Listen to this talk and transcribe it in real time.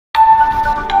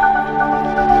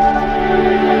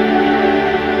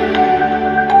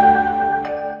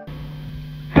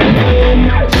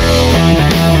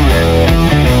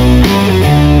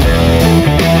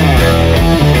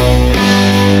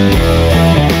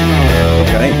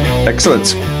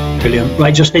Excellent. Brilliant.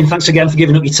 Right, Justin, thanks again for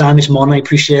giving up your time this morning. I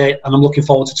appreciate it, and I'm looking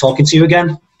forward to talking to you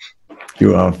again.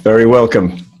 You are very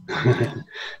welcome.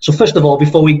 So first of all,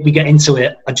 before we get into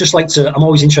it, I'm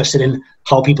always interested in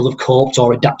how people have coped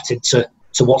or adapted to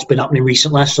what's been happening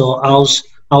recently. So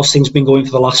how's things been going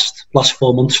for the last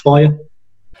 4 months for you?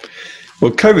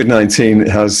 Well, COVID-19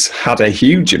 has had a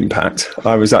huge impact.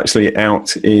 I was actually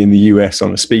out in the US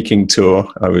on a speaking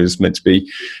tour. I was meant to be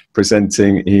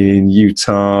presenting in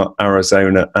Utah,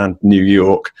 Arizona, and New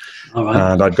York. All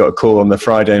right. And I'd got a call on the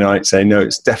Friday night saying, no,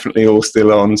 it's definitely all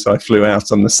still on. So I flew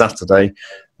out on the Saturday,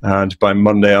 and by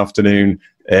Monday afternoon,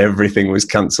 everything was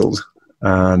cancelled.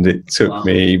 And it took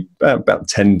me about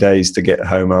 10 days to get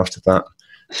home after that.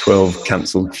 12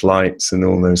 cancelled flights and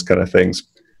all those kind of things.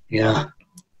 Yeah.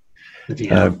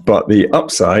 But the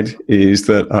upside is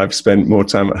that I've spent more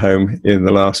time at home in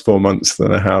the last 4 months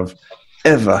than I have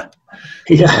ever.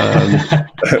 Yeah.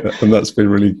 And that's been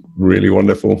really, really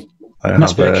wonderful. I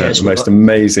have the most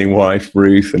amazing wife,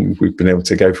 Ruth, and we've been able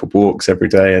to go for walks every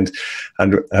day. And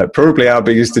probably our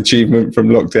biggest achievement from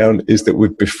lockdown is that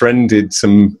we've befriended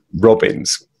some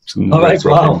robins.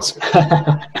 Robins.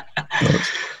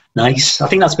 Nice. I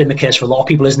think that's been the case for a lot of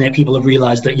people, isn't it? People have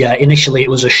realised that, initially it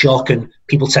was a shock and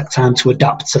people take time to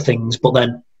adapt to things, but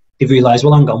then they've realised,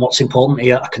 well, hang on, what's important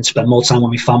here? I can spend more time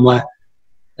with my family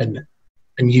and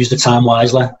use the time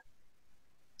wisely.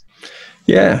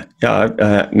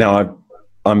 Now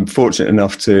I'm fortunate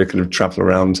enough to kind of travel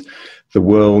around the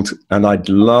world, and I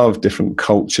love different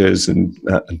cultures and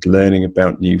learning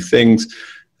about new things.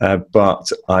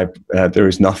 But there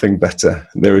is nothing better.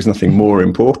 There is nothing more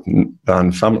important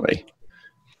than family.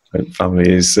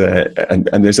 Family is,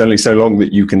 and there's only so long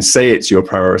that you can say it's your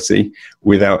priority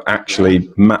without actually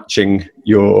matching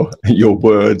your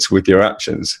words with your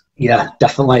actions. Yeah,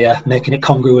 definitely. Making it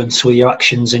congruent with your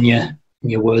actions and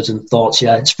your words and thoughts.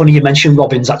 Yeah, it's funny you mentioned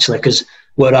robins actually, because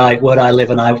where I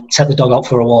live, and I take the dog out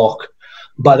for a walk.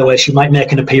 By the way, she might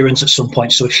make an appearance at some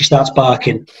point, so if she starts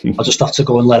barking, I'll just have to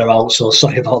go and let her out, so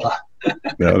sorry about that.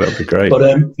 No, that'd be great. But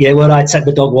where I take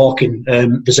the dog walking,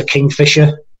 there's a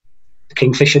kingfisher. The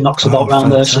kingfisher knocks about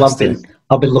around there, so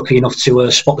I've been lucky enough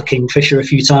to spot the kingfisher a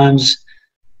few times.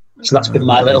 So that's been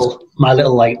my little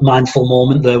like mindful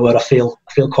moment there, where I feel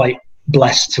quite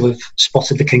blessed to have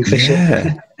spotted the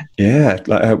kingfisher. Yeah.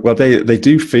 Well, they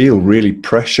do feel really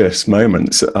precious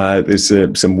moments.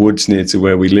 There's some woods near to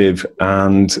where we live,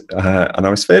 and I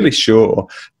was fairly sure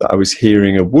that I was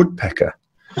hearing a woodpecker.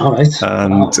 All right.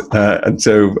 And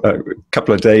so a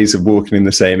couple of days of walking in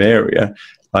the same area,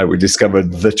 we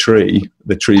discovered the tree.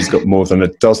 The tree's got more than a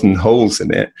dozen holes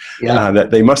in it. Yeah. That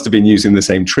they must have been using the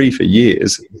same tree for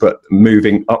years, but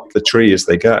moving up the tree as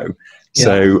they go.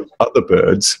 So other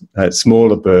birds,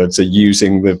 smaller birds, are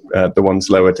using the ones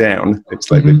lower down.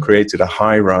 It's like they've created a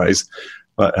high rise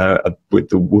with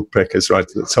the woodpeckers right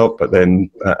at the top, but then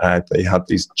they had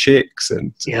these chicks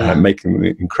and making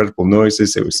incredible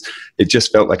noises. It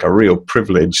just felt like a real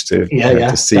privilege to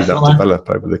see that develop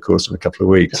over the course of a couple of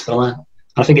weeks. Definitely.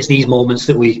 I think it's these moments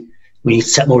that we need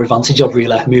to take more advantage of,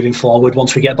 really, moving forward.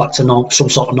 Once we get back to some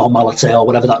sort of normality or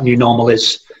whatever that new normal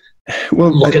is,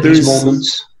 look at these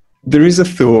moments. There is a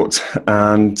thought,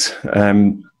 and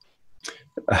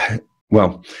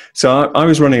so I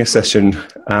was running a session,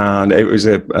 and it was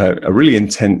a really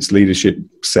intense leadership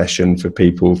session for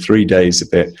people, 3 days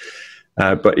of it.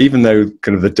 But even though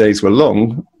kind of the days were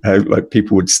long, like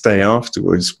people would stay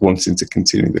afterwards wanting to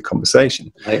continue the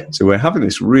conversation. Right. So we're having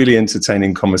this really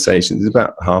entertaining conversation. There's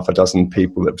about half a dozen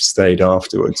people that have stayed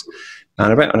afterwards.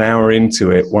 And about an hour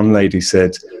into it, one lady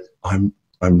said, I'm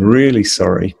really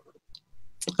sorry,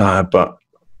 but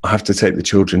I have to take the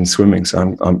children swimming, so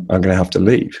I'm going to have to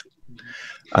leave.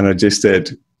 And I just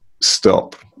said,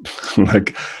 stop.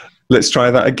 Like, let's try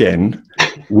that again,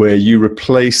 where you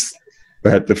replace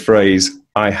the phrase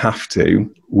 "I have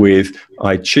to" with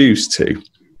 "I choose to."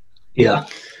 Yeah.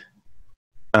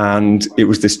 And it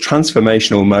was this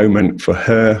transformational moment for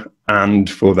her and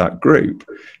for that group,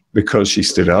 because she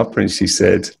stood up and she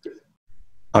said,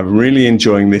 I'm really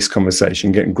enjoying this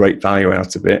conversation, getting great value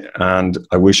out of it, and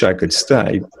I wish I could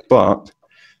stay, but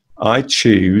I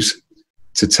choose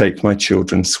to take my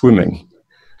children swimming.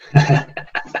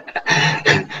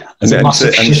 It's a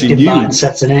massive shift in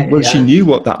mindset, isn't it? Well, she knew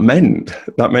what that meant.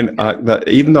 That meant that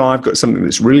even though I've got something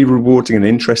that's really rewarding and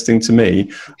interesting to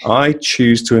me, I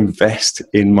choose to invest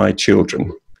in my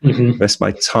children, invest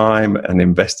my time and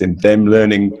invest in them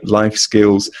learning life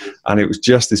skills. And it was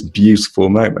just this beautiful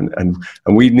moment. And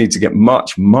we need to get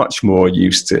much, much more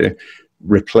used to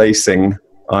replacing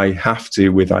I have to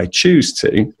with I choose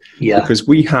to, because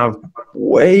we have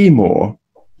way more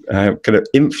kind of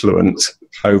influence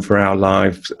over our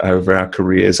lives, over our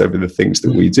careers, over the things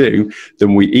that we do,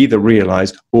 than we either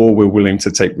realize or we're willing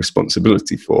to take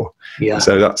responsibility for. Yeah,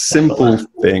 so that simple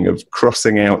thing of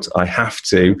crossing out "I have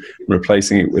to,"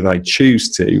 replacing it with "I choose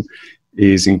to,"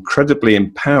 is incredibly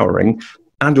empowering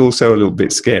and also a little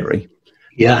bit scary.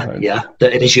 Yeah,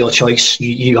 that it is your choice.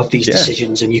 You have these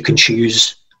decisions and you can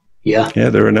choose. Yeah,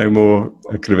 there are no more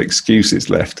kind of excuses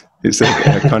left. It's a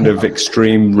kind of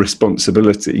extreme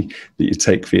responsibility that you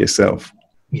take for yourself.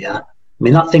 Yeah, I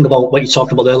mean, that thing about what you're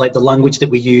talking about there, like the language that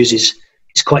we use is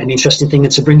quite an interesting thing.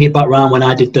 And to bring it back around, when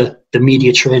I did the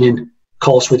media training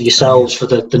course with yourselves for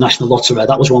the National Lottery,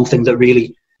 that was one thing that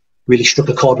really struck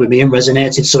a chord with me and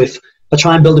resonated. So if I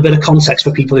try and build a bit of context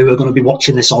for people who are going to be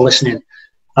watching this or listening,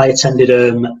 I attended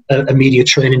a media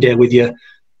training day with you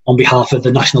on behalf of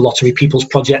the National Lottery People's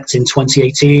Project in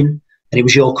 2018, and it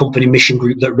was your company Mission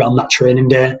Group that ran that training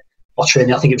day, or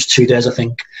training, I think it was 2 days, I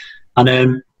think.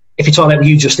 And if it's all right with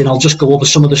you, Justin, I'll just go over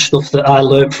some of the stuff that I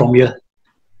learned from you,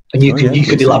 and you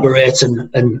can elaborate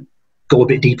and go a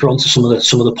bit deeper onto some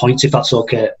of the points, if that's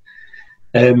okay.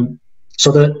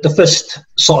 So the first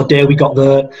sort of day we got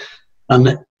there,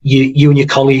 and you and your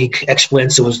colleague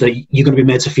explained to us that you're going to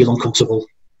be made to feel uncomfortable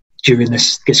during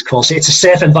this course. It's a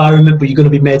safe environment, but you're going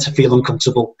to be made to feel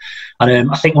uncomfortable. And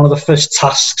I think one of the first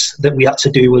tasks that we had to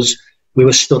do was we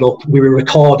were stood up, we were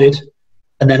recorded,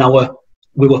 and then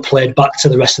we were played back to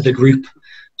the rest of the group.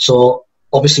 So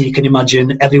obviously you can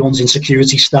imagine everyone's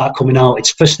insecurities start coming out.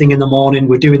 It's first thing in the morning,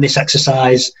 we're doing this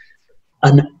exercise,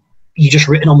 and you're just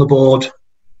written on the board.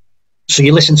 So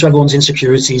you listen to everyone's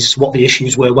insecurities, what the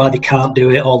issues were, why they can't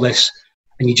do it, all this,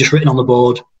 and you're just written on the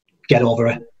board, get over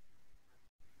it.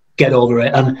 Get over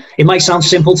it. And it might sound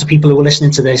simple to people who are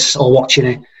listening to this or watching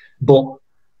it, but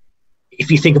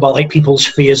if you think about like people's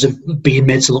fears of being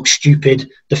made to look stupid,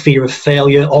 the fear of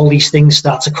failure, all these things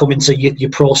start to come into your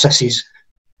processes.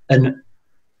 And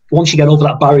once you get over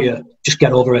that barrier, just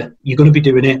get over it. You're going to be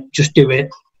doing it, just do it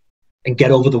and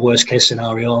get over the worst case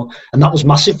scenario. And that was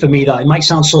massive for me. That it might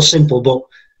sound so simple, but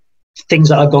things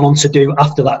that I've gone on to do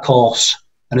after that course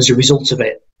and as a result of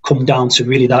it come down to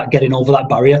really that getting over that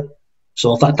barrier.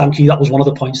 So thank you. That was one of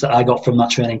the points that I got from that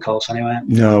training course anyway.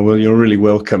 No, well, you're really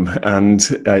welcome. And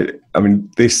I mean,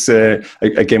 this,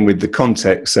 again, with the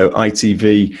context, so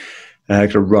ITV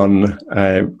run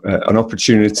an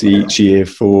opportunity each year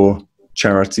for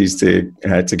charities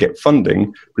to get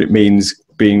funding, but it means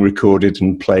being recorded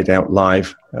and played out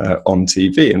live on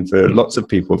TV. And for lots of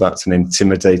people, that's an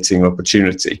intimidating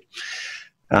opportunity.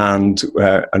 And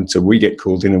so we get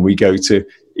called in and we go to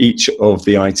each of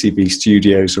the ITV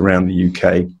studios around the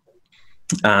UK.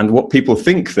 And what people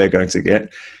think they're going to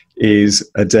get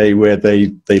is a day where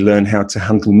they learn how to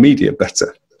handle media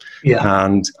better. Yeah.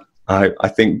 And I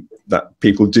think that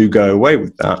people do go away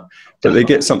with that, but they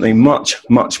get something much,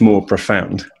 much more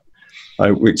profound,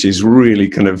 which is really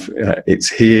kind of, it's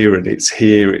here and it's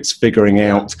here. It's figuring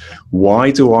out,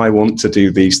 why do I want to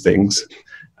do these things?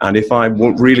 And if I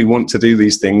really want to do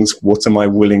these things, what am I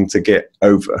willing to get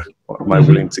over? What am I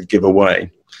willing to give away?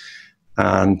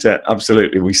 And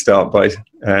absolutely, we start by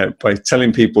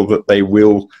telling people that they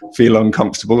will feel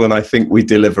uncomfortable, and I think we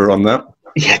deliver on that.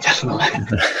 Yeah, definitely.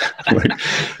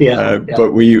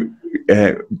 But we,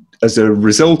 as a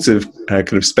result of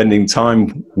kind of spending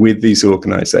time with these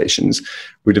organisations,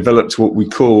 we developed what we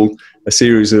call a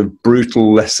series of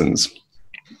brutal lessons,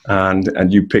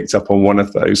 and you picked up on one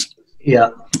of those.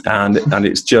 Yeah. And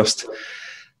it's just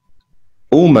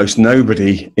almost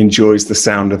nobody enjoys the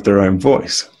sound of their own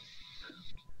voice.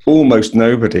 Almost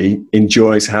nobody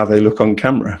enjoys how they look on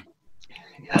camera.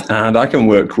 Yeah. And I can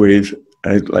work with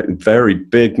like very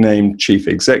big name chief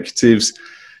executives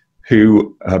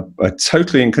who are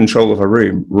totally in control of a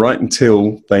room right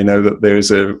until they know that there's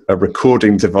a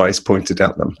recording device pointed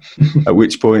at them, at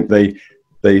which point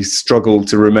they struggle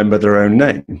to remember their own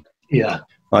name. Yeah.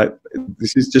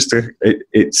 This is just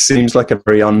it seems like a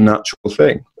very unnatural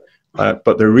thing,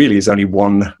 but there really is only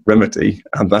one remedy,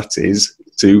 and that is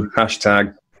to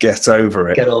 #get over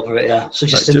it. Get over it, yeah. So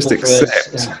just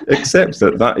accept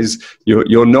that is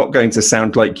you're not going to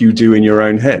sound like you do in your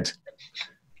own head.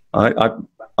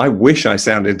 I wish I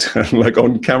sounded like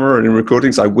on camera and in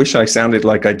recordings. I wish I sounded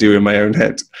like I do in my own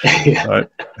head.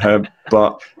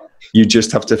 But you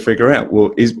just have to figure out,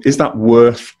 well, is that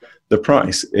worth the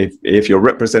price? If you're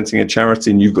representing a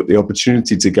charity and you've got the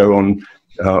opportunity to go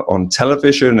on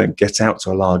television and get out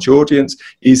to a large audience,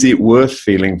 is it worth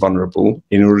feeling vulnerable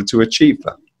in order to achieve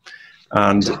that?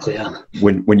 And exactly, yeah.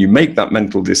 when you make that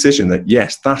mental decision that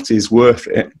yes, that is worth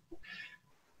it,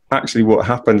 actually what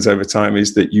happens over time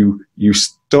is that you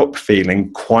stop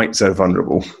feeling quite so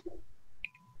vulnerable.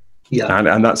 Yeah.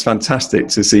 And that's fantastic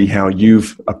to see how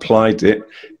you've applied it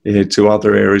to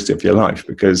other areas of your life,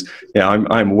 because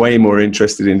I'm way more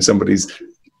interested in somebody's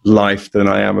life than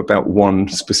I am about one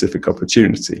specific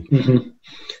opportunity. Mm-hmm.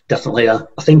 Definitely, yeah.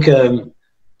 I think,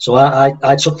 so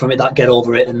I took from it that get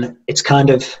over it, and it's kind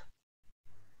of,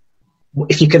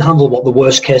 if you can handle what the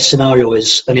worst case scenario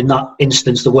is, and in that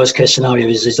instance, the worst case scenario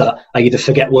is that I either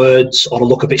forget words or I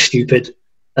look a bit stupid,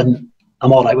 and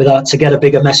I'm all right with that. To get a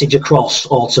bigger message across,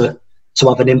 or to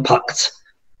have an impact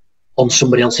on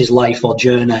somebody else's life or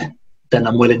journey, then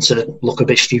I'm willing to look a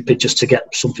bit stupid just to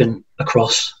get something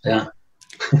across. Yeah.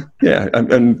 Yeah,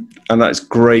 and that's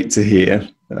great to hear,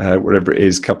 whatever it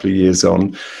is, a couple of years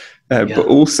on. But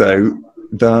also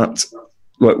that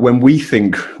when we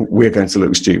think we're going to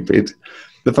look stupid,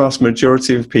 the vast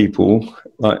majority of people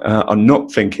are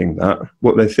not thinking that.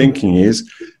 What they're thinking is,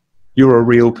 you're a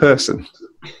real person.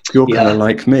 You're kind of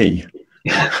like me.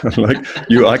 Yeah. Like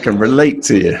you, I can relate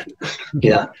to you.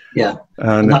 Yeah, yeah.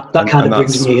 And that kind of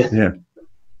brings me. Yeah.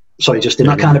 Sorry, Justin.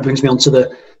 That kind of brings me on to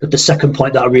the second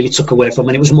point that I really took away from,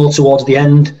 and it was more towards the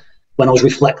end when I was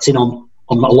reflecting on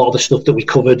a lot of the stuff that we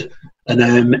covered,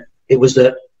 and it was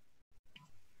that.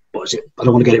 What is it? I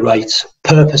don't want to get it right.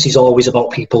 Purpose is always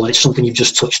about people, and it's something you've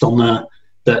just touched on there.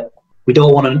 That we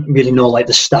don't want to really know like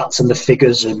the stats and the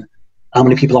figures and how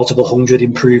many people out of 100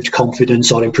 improved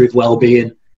confidence or improved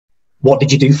well-being. What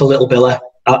did you do for little Billy?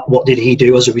 What did he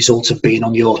do as a result of being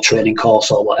on your training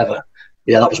course or whatever?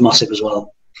 Yeah, that was massive as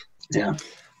well. Yeah.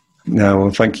 No,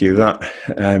 well, thank you. That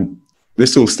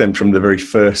this all stemmed from the very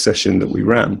first session that we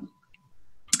ran,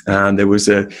 and there was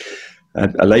a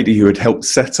lady who had helped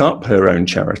set up her own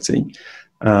charity,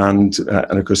 and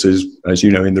of course, as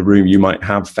you know, in the room, you might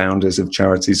have founders of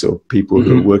charities or people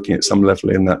who are working at some level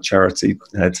in that charity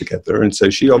together, and so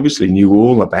she obviously knew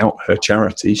all about her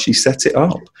charity. She set it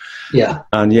up,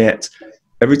 and yet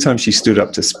every time she stood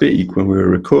up to speak when we were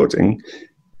recording,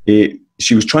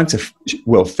 she was trying to,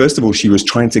 well, first of all, she was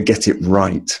trying to get it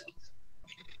right,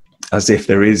 as if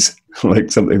there is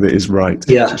like something that is right.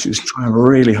 Yeah. So she was trying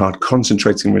really hard,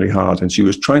 concentrating really hard, and she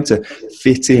was trying to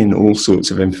fit in all sorts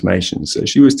of information. So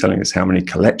she was telling us how many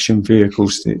collection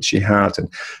vehicles that she had,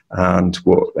 and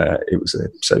what it was a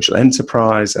social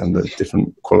enterprise, and the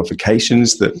different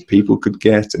qualifications that people could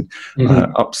get, and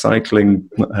upcycling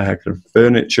kind of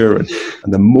furniture,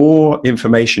 and the more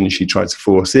information she tried to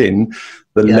force in,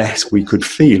 the less we could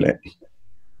feel it.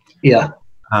 Yeah.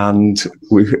 And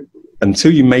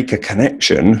until you make a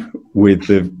connection with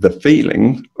the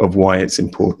feeling of why it's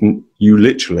important, you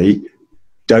literally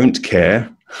don't care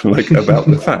about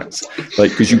the facts,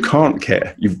 because you can't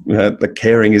care. The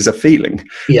caring is a feeling.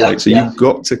 Yeah. So you've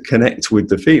got to connect with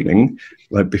the feeling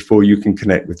before you can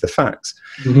connect with the facts.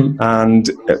 And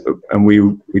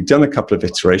we'd done a couple of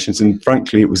iterations, and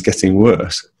frankly, it was getting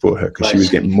worse for her because she was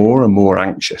getting more and more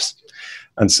anxious.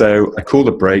 And so I called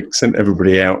a break, sent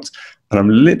everybody out, and I'm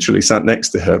literally sat next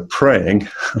to her praying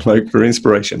for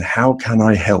inspiration. How can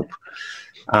I help?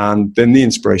 And then the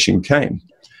inspiration came,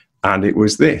 and it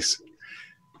was this.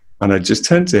 And I just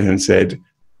turned to her and said,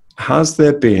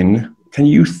 can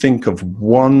you think of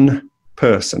one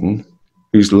person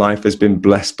whose life has been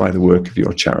blessed by the work of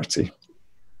your charity?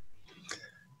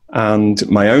 And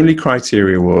my only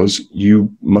criteria was,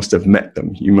 you must have met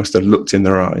them. You must have looked in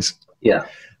their eyes. Yeah.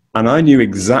 And I knew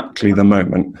exactly the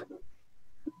moment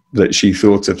that she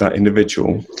thought of that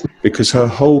individual, because her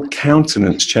whole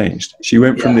countenance changed. She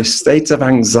went from this state of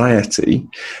anxiety,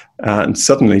 and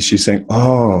suddenly she's saying,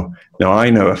 oh, now I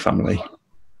know a family.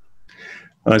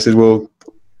 And I said, well,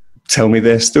 tell me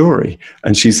their story.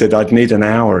 And she said, I'd need an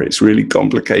hour. It's really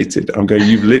complicated. I'm going,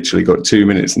 you've literally got 2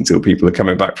 minutes until people are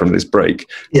coming back from this break.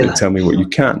 So tell me what you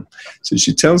can. So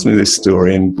she tells me this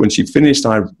story. And when she finished,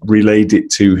 I relayed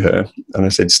it to her. And I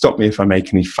said, stop me if I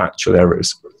make any factual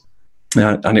errors.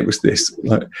 And it was this.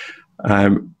 A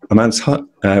man's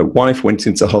wife went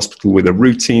into hospital with a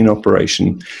routine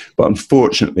operation, but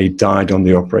unfortunately died on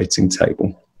the operating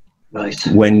table. Right.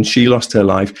 When she lost her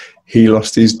life, he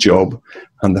lost his job,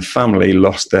 and the family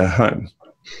lost their home.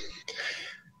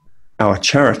 Our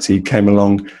charity came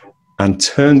along and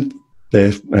turned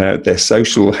their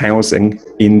social housing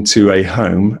into a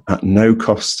home at no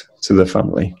cost to the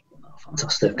family.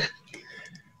 Fantastic.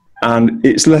 And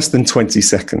it's less than 20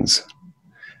 seconds.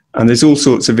 And there's all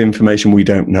sorts of information we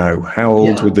don't know. How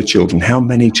old were the children? How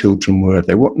many children were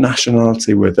there? What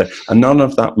nationality were there? And none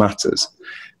of that matters,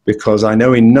 because I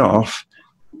know enough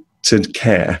to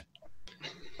care.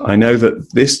 I know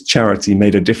that this charity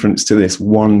made a difference to this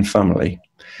one family.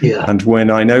 Yeah. And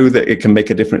when I know that it can make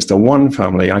a difference to one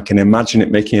family, I can imagine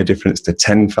it making a difference to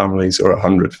 10 families or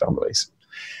 100 families.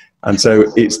 And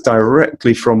so it's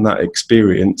directly from that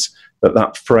experience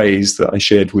that phrase that I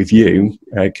shared with you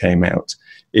came out,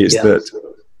 is that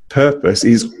purpose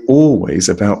is always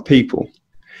about people.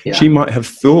 Yeah. She might have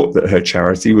thought that her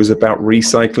charity was about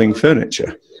recycling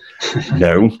furniture.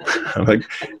 No, like,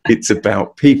 it's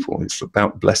about people. It's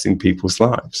about blessing people's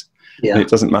lives. Yeah. And it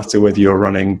doesn't matter whether you're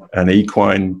running an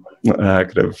equine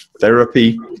kind of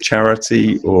therapy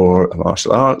charity or a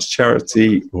martial arts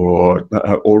charity or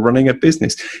running a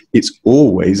business. It's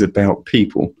always about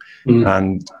people.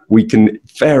 And we can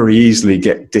very easily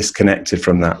get disconnected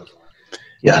from that.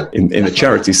 Yeah. In the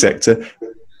charity sector,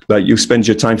 like, you spend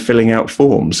your time filling out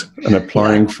forms and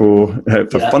applying for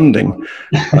funding.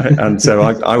 Right? And so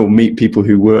I will meet people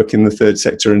who work in the third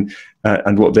sector,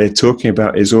 and what they're talking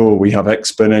about is, we have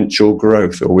exponential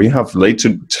growth, or we have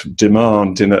latent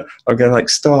demand I go like,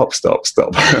 stop.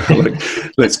 Like,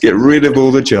 let's get rid of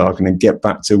all the jargon and get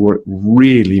back to what it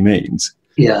really means.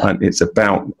 Yeah. And it's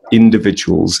about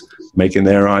individuals making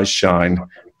their eyes shine,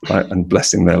 right, and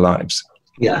blessing their lives.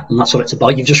 Yeah, and that's what it's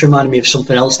about. You've just reminded me of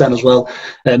something else then as well.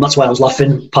 That's why I was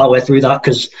laughing partway through that,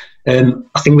 because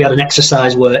I think we had an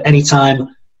exercise where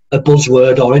anytime a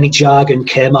buzzword or any jargon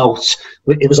came out,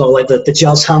 it was all like the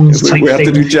jazz hands type thing. We had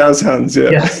to do jazz hands,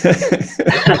 yeah.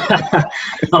 That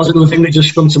was another thing that just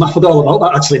sprung to mind. I forgot all about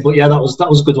that, actually, but yeah, that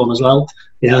was a good one as well.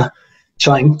 Yeah,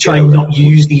 trying not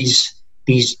use these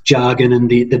jargon and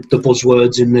the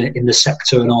buzzwords in the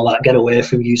sector and all that. Get away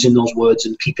from using those words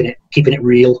and keeping it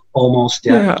real almost.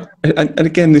 Yeah. And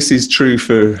again, this is true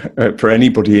for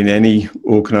anybody in any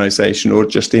organisation or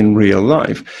just in real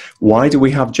life. Why do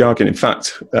we have jargon? In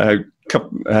fact,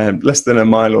 less than a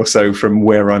mile or so from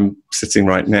where I'm sitting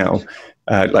right now,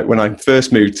 like when I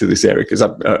first moved to this area, because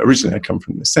originally I come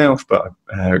from the south, but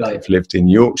I've lived in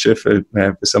Yorkshire for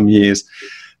some years.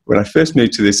 When I first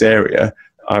moved to this area,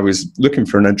 I was looking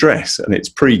for an address, and it's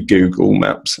pre-Google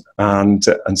Maps, and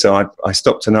so I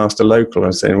stopped and asked a local. I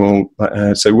was saying, "Well,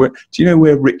 so do you know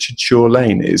where Richard Shaw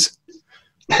Lane is?"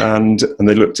 And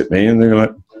they looked at me and they were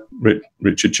like,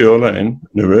 "Richard Shaw Lane?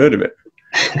 Never heard of it."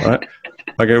 Right?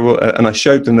 I go, "Well," and I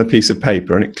showed them a piece of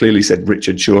paper, and it clearly said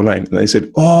Richard Shaw Lane, and they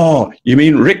said, "Oh, you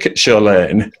mean Rickett Shaw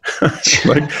Lane?"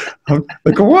 like,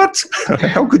 what?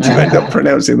 How could you end up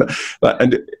pronouncing that?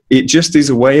 And it just is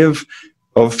a way of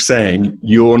saying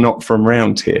you're not from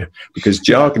round here, because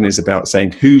jargon is about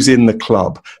saying who's in the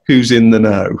club, who's in the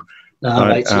know.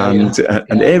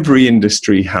 And every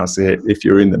industry has it. If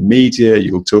you're in the media,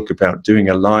 you'll talk about doing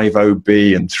a live OB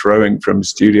and throwing from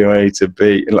studio A to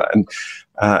B,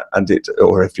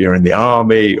 or if you're in the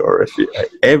army, or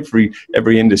every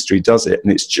industry does it,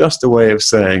 and it's just a way of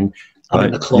saying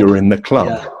you're in the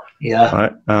club. Yeah.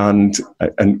 Right?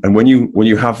 And when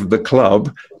you have the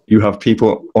club, you have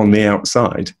people on the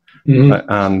outside.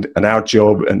 And our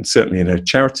job, and certainly in a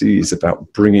charity, is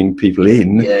about bringing people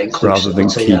in rather than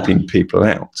keeping people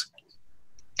out.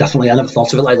 Definitely, I never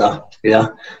thought of it like that. Yeah,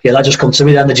 that just comes to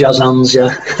me then, the jazz hands. Well,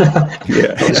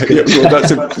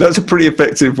 that's a pretty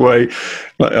effective way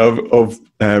of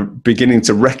beginning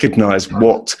to recognise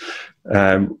what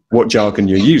jargon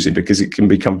you're using, because it can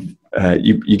become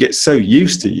you get so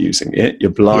used to using it, you're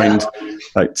blind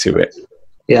to it.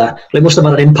 Yeah, it must have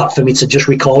had an impact for me to just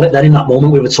recall it then in that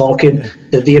moment we were talking,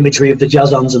 the imagery of the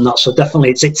jazz hands and that. So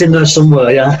definitely it's in there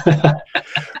somewhere, yeah.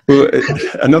 Well,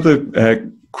 another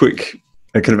quick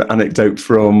kind of anecdote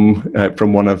from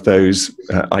one of those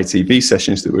ITV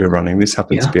sessions that we were running. This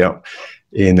happened to be up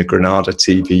in the Granada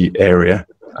TV area,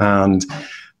 and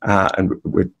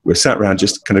we're sat around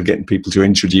just kind of getting people to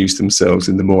introduce themselves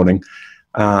in the morning.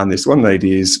 And this one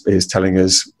lady is telling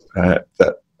us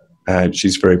that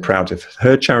she's very proud of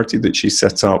her charity that she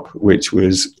set up, which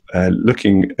was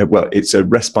looking at, it's a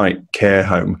respite care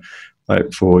home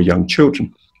for young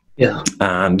children. Yeah.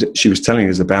 And she was telling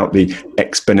us about the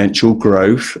exponential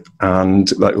growth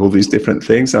and like all these different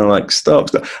things. And I'm like, stop.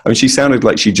 I mean, she sounded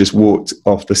like she just walked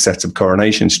off the set of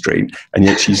Coronation Street, and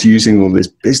yet she's using all this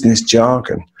business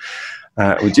jargon.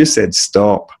 We just said,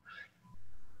 stop.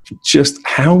 Just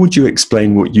how would you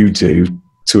explain what you do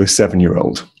to a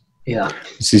 7-year-old? Yeah.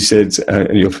 She said,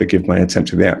 and you'll forgive my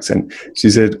attempt at the accent,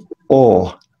 she said,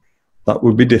 that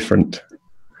would be different.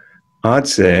 I'd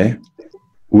say,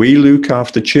 we look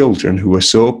after children who are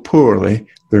so poorly,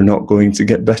 they're not going to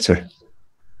get better.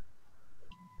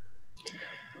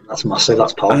 That's massive,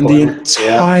 that's powerful. And the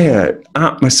entire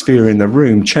atmosphere in the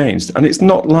room changed. And it's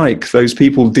not like those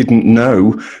people didn't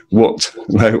know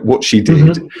what she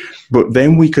did, but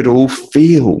then we could all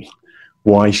feel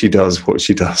why she does what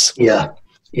she does. Yeah.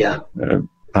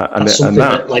 That's something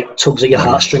that like tugs at your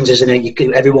heartstrings, isn't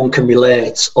it? Everyone can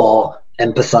relate or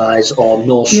empathise or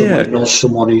know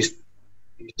someone who's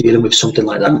dealing with something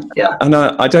like that. Yeah. And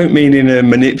I don't mean in a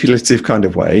manipulative kind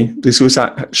of way. This was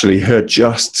actually her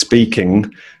just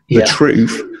speaking the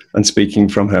truth and speaking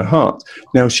from her heart.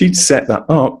 Now, she'd set that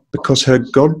up because her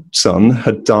godson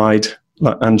had died,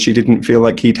 and she didn't feel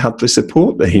like he'd had the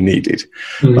support that he needed.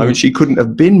 I mean, she couldn't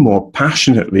have been more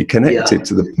passionately connected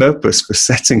to the purpose for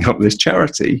setting up this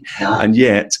charity. And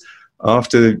yet,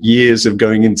 after years of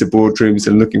going into boardrooms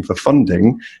and looking for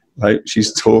funding,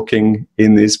 she's talking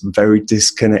in this very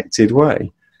disconnected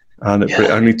way. And it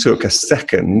only took a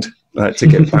second to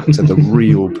get back to the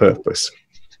real purpose.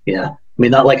 Yeah. I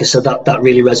mean, that, like I said, that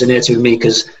really resonated with me,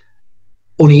 because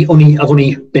I've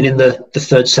only been in the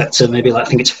third sector, maybe I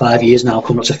think it's 5 years now,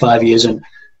 coming up to 5 years, and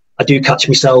I do catch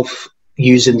myself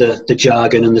using the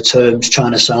jargon and the terms,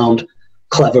 trying to sound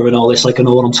clever and all this, like I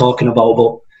know what I'm talking about,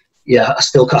 but yeah,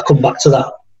 I come back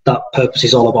to that purpose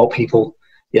is all about people.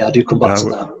 Yeah, I do come back to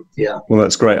that. Yeah. Well,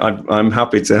 that's great. I'm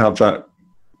happy to have that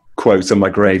quote on my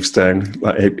gravestone,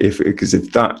 because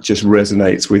if that just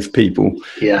resonates with people,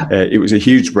 it was a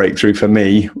huge breakthrough for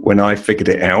me when I figured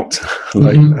it out.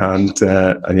 And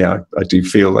I do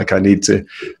feel like I need to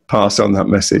pass on that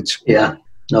message. Yeah,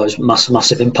 no, it's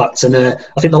massive impact. And I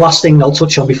think the last thing I'll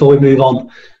touch on before we move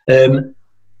on, the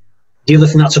other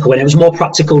thing that took away, and it was more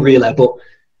practical really, but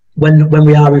when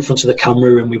we are in front of the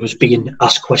camera and we was being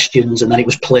asked questions and then it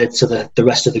was played to the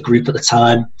rest of the group at the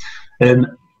time,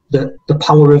 the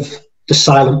power of the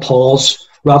silent pause,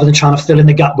 rather than trying to fill in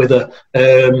the gap with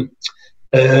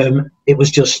it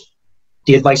was just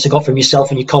the advice I got from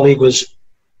yourself and your colleague was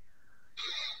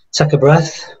take a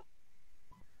breath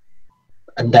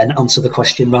and then answer the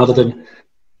question, rather than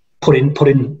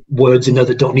putting words in there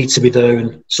that don't need to be there.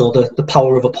 And so the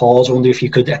power of a pause, I wonder if you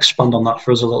could expand on that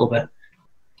for us a little bit.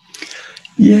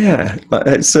 Yeah,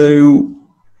 so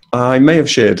I may have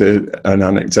shared an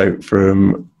anecdote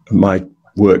from my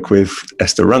work with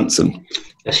Esther Ranson.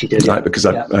 Yes, you did. Because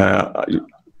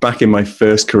back in my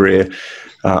first career,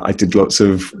 I did lots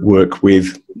of work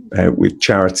with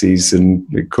charities and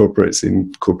corporates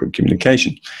in corporate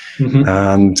communication,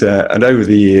 and over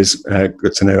the years,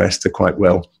 got to know Esther quite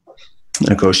well. And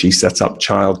of course, she set up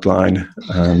Childline,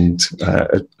 and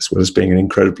as well as being an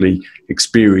incredibly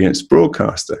experienced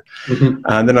broadcaster.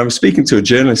 And then I was speaking to a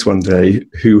journalist one day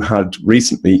who had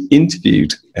recently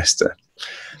interviewed Esther,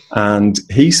 and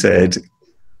he said,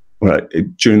 well,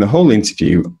 during the whole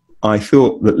interview, I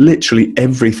thought that literally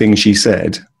everything she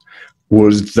said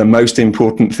was the most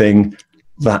important thing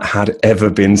that had ever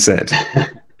been said.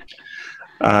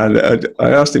 And I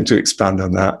asked him to expand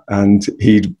on that, and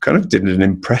he kind of did an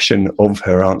impression of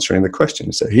her answering the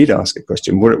question. So he'd ask a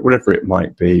question, whatever it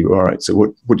might be. All right, so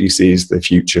what do you see as the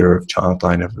future of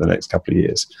Childline over the next couple of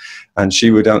years? And she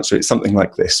would answer it something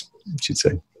like this. She'd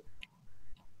say,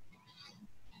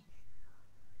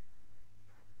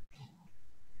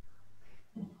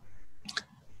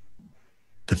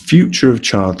 the future of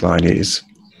Childline is...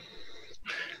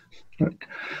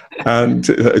 And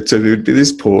so there'd be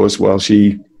this pause while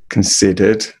she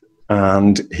considered,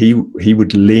 and he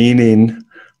would lean in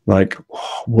like,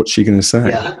 oh, what's she going to say?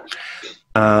 Yeah.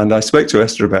 And I spoke to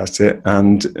Esther about it,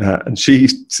 and she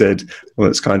said, well,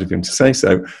 it's kind of him to say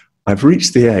so. I've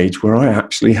reached the age where I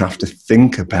actually have to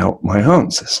think about my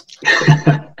answers.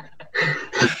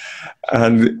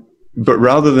 But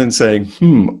rather than saying,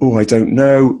 I don't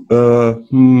know,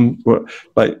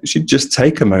 she'd just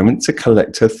take a moment to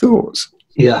collect her thoughts.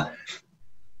 Yeah.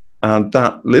 And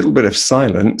that little bit of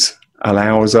silence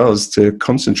allows us to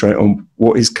concentrate on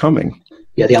what is coming.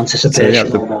 Yeah, the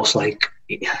anticipation, almost like,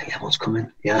 what's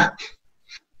coming? Yeah.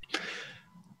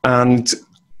 And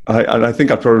I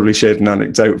think I probably shared an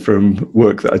anecdote from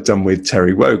work that I'd done with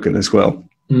Terry Wogan as well.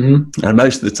 And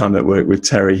most of the time that I worked with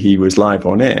Terry, he was live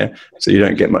on air, so you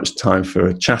don't get much time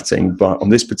for chatting. But on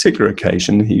this particular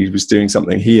occasion, he was doing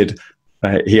something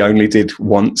he only did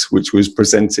once, which was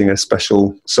presenting a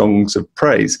special songs of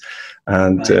praise.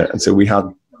 And so we had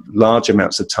large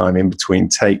amounts of time in between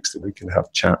takes that we could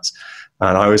have chats.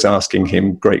 And I was asking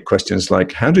him great questions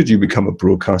like, how did you become a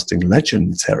broadcasting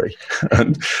legend, Terry?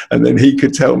 And then he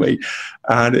could tell me.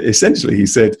 And essentially he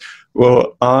said,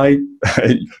 well,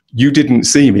 you didn't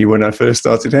see me when I first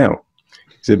started out.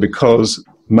 He said, because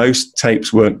most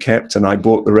tapes weren't kept and I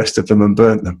bought the rest of them and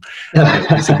burnt them.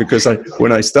 He said, because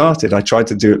when I started, I tried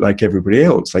to do it like everybody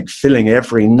else, like filling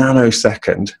every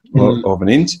nanosecond of an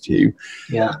interview.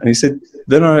 Yeah. And he said,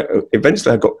 then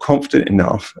eventually I got confident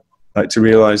enough to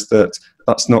realize that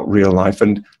that's not real life.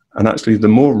 And actually the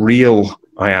more real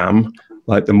I am,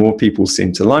 like the more people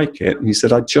seem to like it. And he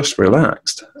said, I just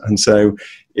relaxed. And so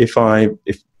if I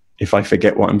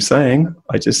forget what I'm saying,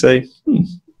 I just say,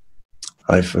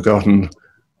 I've forgotten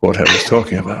what I was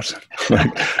talking about.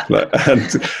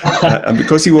 And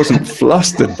because he wasn't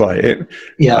flustered by it,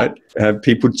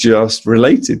 people just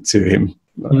related to him.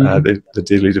 The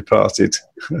dearly departed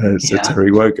Sir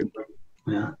Terry Wogan.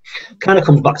 Yeah, kind of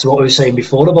comes back to what we were saying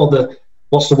before about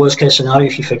what's the worst case scenario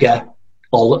if you forget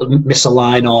or miss a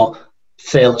line or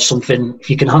fail at something. If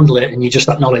you can handle it and you just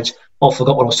acknowledge, I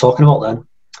forgot what I was talking about then.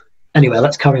 Anyway,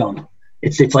 let's carry on.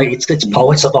 It's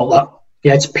poets about that.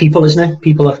 Yeah, it's people, isn't it?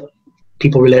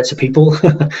 People relate to people.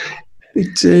 They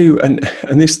do, and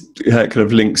this kind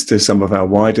of links to some of our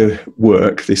wider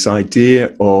work. This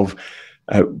idea of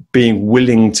being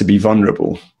willing to be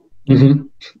vulnerable,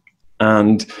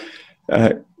 and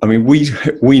I mean,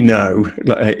 we know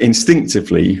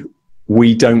instinctively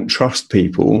we don't trust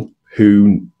people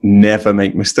who never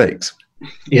make mistakes.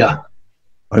 Yeah,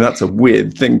 and that's a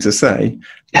weird thing to say,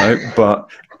 right? But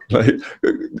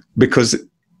because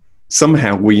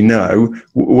somehow we know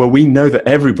that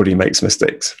everybody makes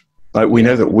mistakes. Like we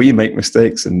know that we make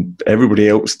mistakes and everybody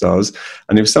else does.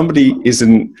 And if somebody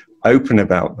isn't open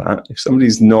about that, if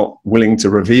somebody's not willing to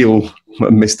reveal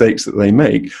mistakes that they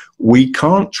make, we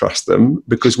can't trust them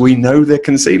because we know they're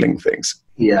concealing things.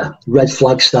 Yeah, red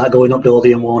flags start going up, all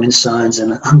the warning signs,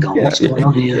 and hang on, what's going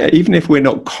on here? Yeah, even if we're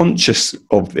not conscious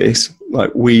of this,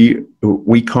 like we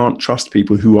can't trust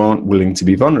people who aren't willing to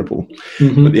be vulnerable.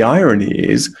 But the irony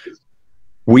is,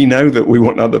 we know that we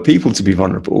want other people to be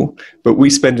vulnerable, but we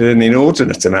spend an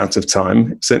inordinate amount of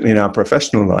time, certainly in our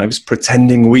professional lives,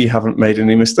 pretending we haven't made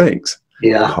any mistakes,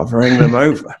 covering them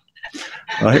over.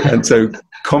 Right? And so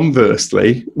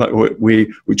conversely, like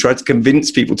we try to convince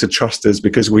people to trust us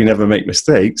because we never make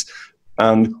mistakes,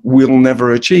 and we'll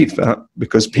never achieve that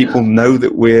because people know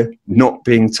that we're not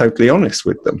being totally honest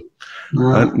with them.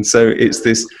 And so it's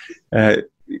this,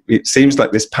 it seems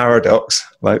like this paradox,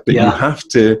 like that you have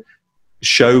to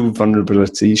show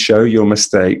vulnerability, show your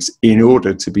mistakes in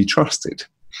order to be trusted.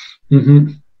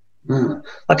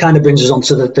 That kind of brings us on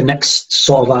to the next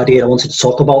sort of idea I wanted to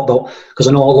talk about, though, because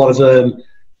I know a lot of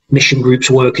mission groups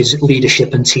work is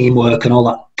leadership and teamwork and all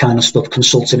that kind of stuff,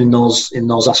 consulting in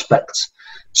those aspects.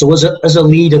 So as a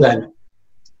leader, then,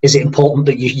 is it important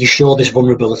that you show this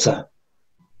vulnerability,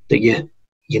 that you're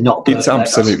not perfect? It's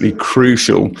absolutely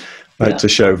crucial to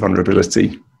show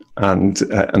vulnerability. And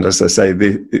as I say,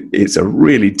 it's a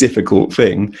really difficult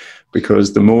thing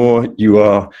because the more you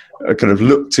are kind of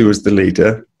looked to as the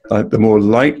leader, the more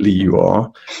likely you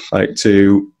are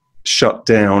to shut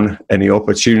down any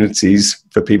opportunities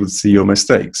for people to see your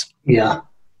mistakes.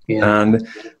 And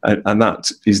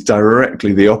that is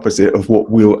directly the opposite of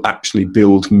what will actually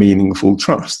build meaningful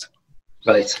trust.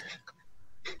 Right.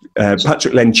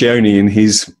 Patrick Lencioni, in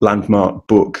his landmark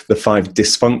book, The 5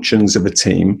 Dysfunctions of a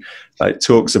Team,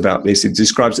 talks about this. He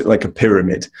describes it like a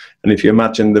pyramid. And if you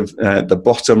imagine the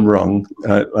bottom rung,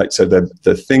 so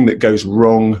the thing that goes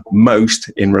wrong most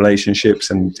in relationships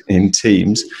and in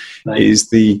teams is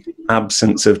the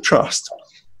absence of trust.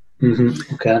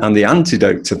 And the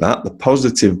antidote to that, the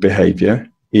positive behavior,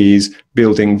 is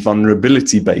building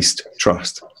vulnerability-based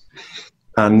trust.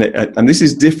 And this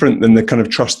is different than the kind of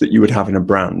trust that you would have in a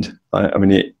brand. I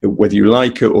mean, whether you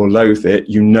like it or loathe it,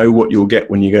 you know what you'll get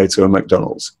when you go to a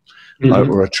McDonald's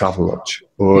or a Travelodge.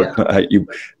 Or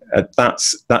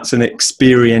that's an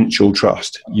experiential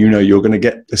trust. You know you're going to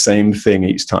get the same thing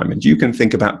each time. And you can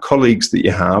think about colleagues that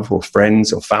you have or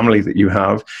friends or family that you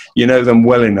have. You know them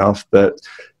well enough that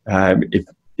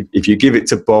if you give it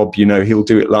to Bob, you know he'll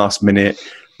do it last minute.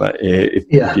 But if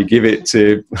you give it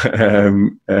to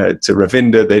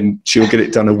Ravinda, then she'll get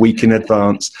it done a week in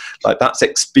advance. Like that's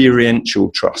experiential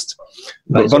trust.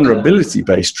 But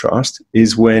vulnerability-based trust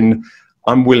is when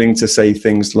I'm willing to say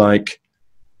things like,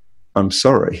 "I'm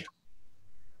sorry,"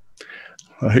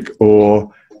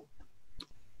 or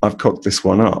 "I've cocked this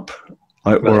one up,"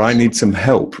 or "I need some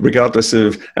help." Regardless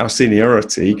of our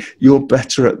seniority, you're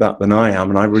better at that than I am,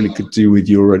 and I really could do with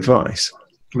your advice.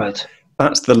 Right.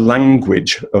 That's the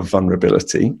language of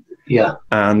vulnerability.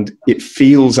 And it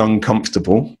feels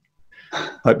uncomfortable,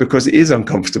 because it is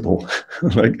uncomfortable.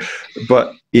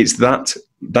 But it's that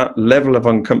level of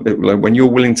uncomfortable, when you're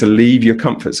willing to leave your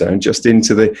comfort zone just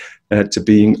into to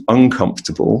being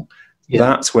uncomfortable.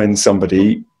 That's when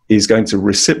somebody is going to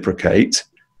reciprocate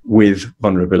with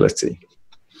vulnerability.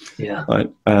 I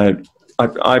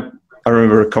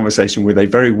remember a conversation with a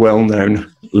very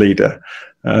well-known leader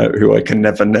who I can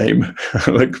never name,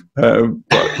 but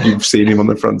you've seen him on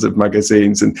the front of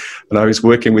magazines, and I was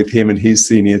working with him and his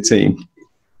senior team,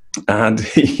 and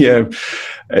we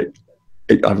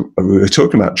were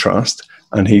talking about trust,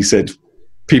 and he said,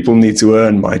 "People need to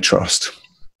earn my trust."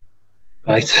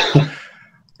 Right.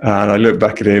 And I looked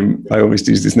back at him. I almost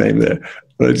used his name there.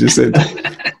 And I just said,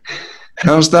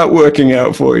 how's that working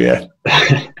out for you?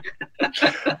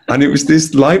 And it was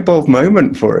this light bulb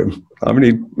moment for him. I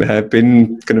mean, he had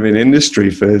been kind of in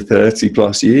industry for 30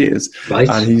 plus years. Right.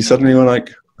 And he suddenly went like,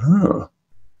 oh,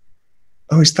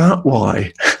 is that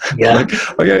why? Yeah.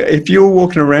 If you're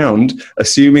walking around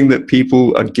assuming that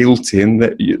people are guilty and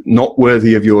that you're not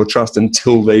worthy of your trust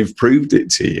until they've proved it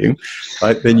to you,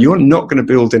 right, then you're not going to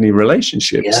build any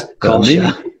relationships. Yeah, of course,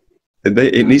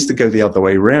 it needs to go the other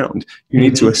way around. You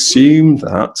need to assume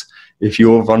that if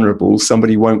you're vulnerable,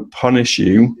 somebody won't punish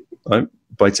you, right,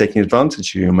 by taking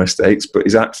advantage of your mistakes, but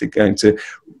is actually going to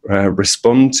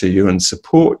respond to you and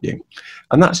support you.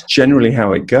 And that's generally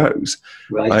how it goes,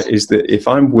 right? Is that if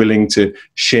I'm willing to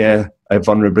share a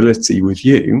vulnerability with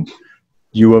you,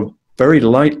 you are very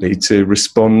likely to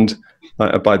respond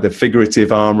by the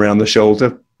figurative arm around the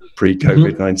shoulder,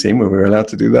 pre-COVID-19, when we were allowed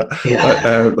to do that,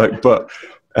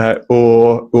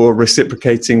 or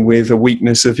reciprocating with a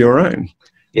weakness of your own.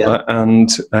 Yeah. And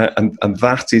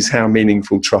that is how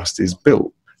meaningful trust is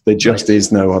built. There just is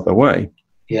no other way.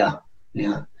 Yeah,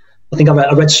 yeah. I think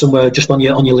I read somewhere just on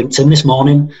your LinkedIn this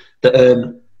morning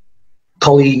that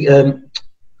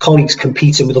colleagues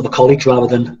competing with other colleagues rather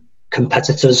than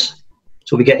competitors.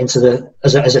 So we get into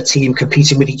as a team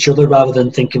competing with each other rather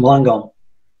than thinking, well, hang on,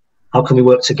 how can we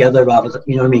work together rather than,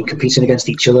 you know what I mean, competing against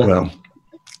each other. Well,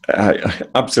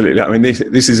 absolutely. I mean,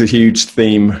 this is a huge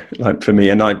theme, like, for me,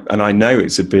 and I know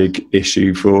it's a big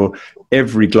issue for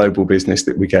every global business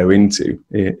that we go into.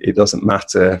 It doesn't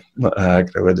matter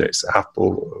whether it's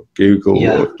Apple or Google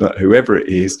or whoever it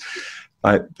is.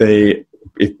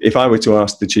 If I were to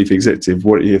ask the chief executive,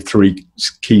 what are your 3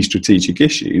 key strategic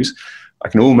issues, I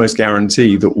can almost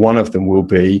guarantee that one of them will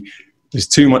be, there's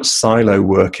too much silo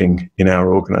working in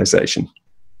our organization.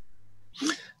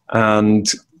 And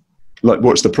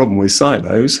what's the problem with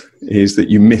silos is that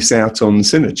you miss out on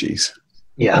synergies.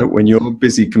 Yeah. When you're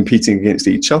busy competing against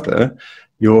each other,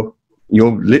 you're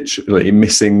literally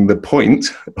missing the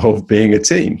point of being a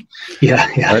team. Yeah,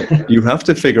 yeah. Right? You have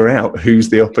to figure out who's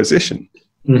the opposition.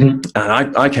 Mm-hmm.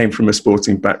 And I came from a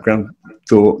sporting background,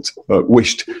 hoped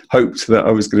that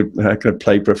I was going to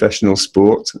play professional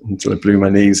sport until I blew my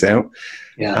knees out.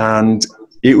 Yeah. And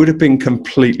it would have been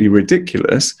completely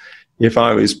ridiculous if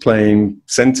I was playing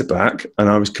centre back and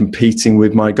I was competing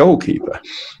with my goalkeeper.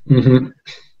 Mm-hmm.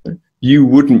 You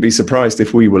wouldn't be surprised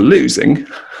if we were losing.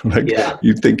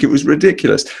 You'd think it was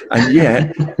ridiculous. And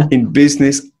yet, in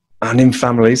business and in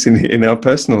families, in our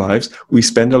personal lives, we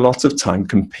spend a lot of time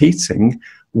competing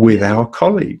with our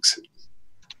colleagues.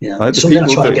 Yeah, something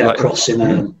I try to get across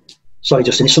sorry,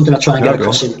 Justin, it's something I try and get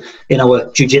across in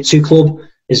our jiu-jitsu club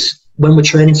is when we're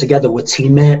training together, we're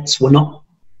teammates. We're not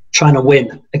trying to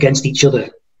win against each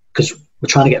other because we're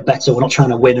trying to get better. We're not trying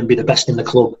to win and be the best in the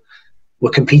club.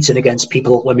 We're competing against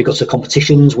people when we go to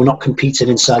competitions. We're not competing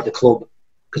inside the club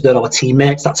because they're our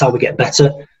teammates. That's how we get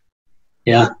better.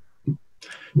 Yeah.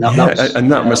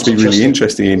 And that must be really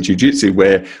interesting in jiu-jitsu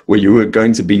where you were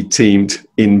going to be teamed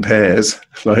in pairs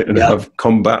and have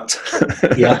combat.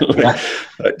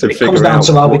 It comes down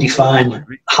to how we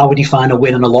define a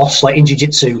win and a loss. Like in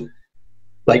jiu-jitsu,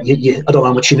 I don't know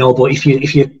how much you know, but if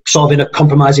you're sort of in a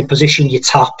compromising position, you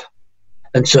tap.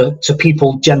 And to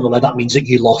people generally, that means that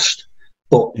you lost.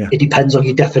 But it depends on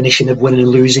your definition of winning and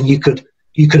losing. You could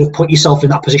have put yourself in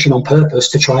that position on purpose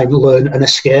to try and learn and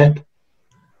escape.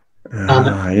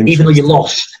 And even though you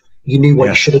lost, you knew what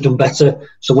you should have done better.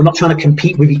 So we're not trying to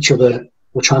compete with each other.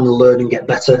 We're trying to learn and get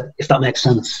better, if that makes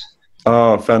sense.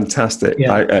 Oh, fantastic.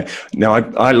 Yeah.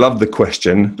 I love the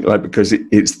question, because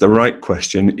it's the right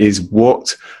question, is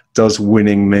what does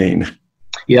winning mean?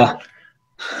 Yeah.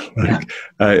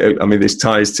 I mean, this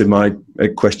ties to my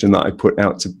question that I put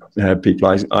out to people.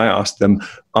 I asked them,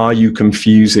 are you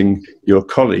confusing your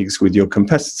colleagues with your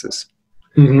competitors?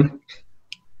 Mm-hmm.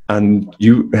 And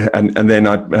then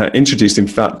I introduced, in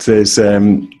fact, there's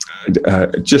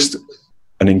just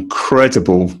an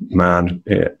incredible man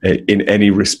in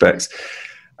any respect.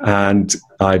 And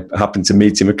I happened to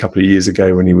meet him a couple of years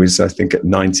ago when he was, I think, at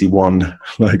 91,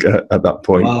 at that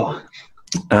point. Wow.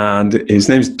 And his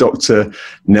name's Dr.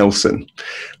 Nelson.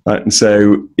 And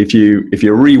so if you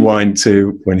rewind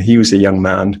to when he was a young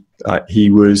man, he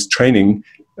was training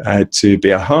to be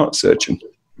a heart surgeon.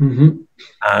 Mm-hmm.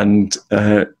 And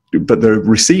but the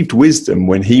received wisdom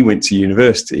when he went to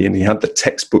university, and he had the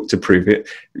textbook to prove it,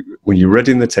 when you read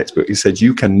in the textbook, he said,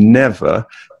 you can never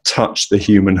touch the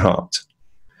human heart.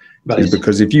 Right.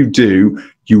 Because if you do,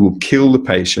 you will kill the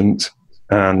patient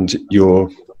and your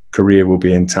career will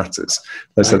be in tatters.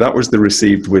 So that was the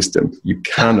received wisdom. You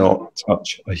cannot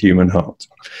touch a human heart.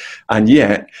 And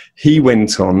yet he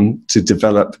went on to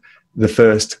develop the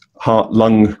first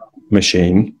heart-lung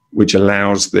machine, which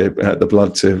allows the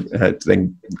blood to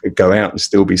then go out and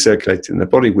still be circulating in the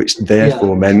body, which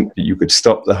therefore meant that you could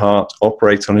stop the heart,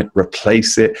 operate on it,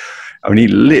 replace it. I mean, he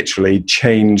literally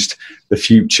changed the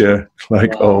future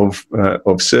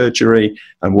of surgery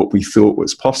and what we thought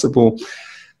was possible.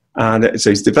 And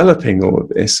so he's developing all of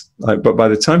this. But by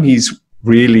the time he's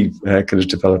really kind of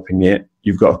developing it,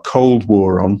 you've got a Cold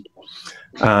War on,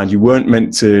 and you weren't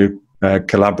meant to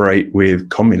collaborate with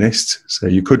communists, so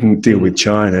you couldn't deal with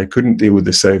China, couldn't deal with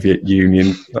the Soviet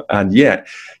Union, and yet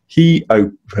he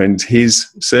opened his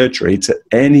surgery to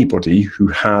anybody who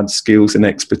had skills and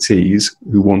expertise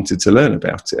who wanted to learn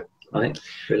about it. Right,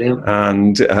 brilliant.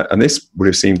 And this would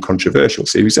have seemed controversial.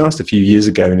 So he was asked a few years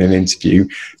ago in an interview,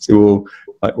 so,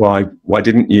 well, why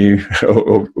didn't you,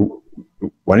 or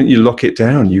why didn't you lock it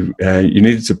down? You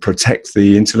needed to protect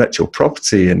the intellectual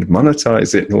property and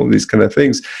monetize it and all these kind of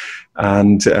things.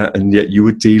 And yet you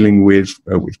were dealing with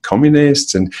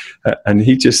communists, and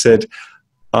he just said,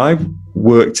 I've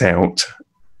worked out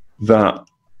that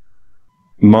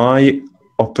my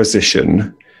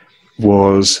opposition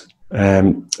was,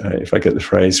 if I get the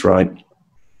phrase right,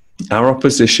 our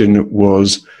opposition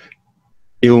was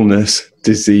illness,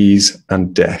 disease,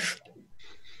 and death.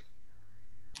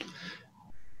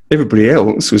 Everybody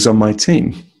else was on my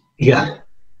team. Yeah.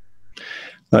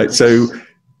 So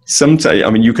sometimes, I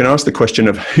mean, you can ask the question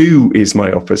of who is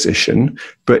my opposition,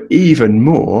 but even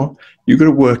more, you've got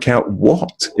to work out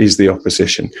what is the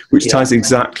opposition, which ties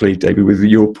exactly, David, with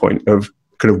your point of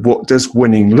kind of what does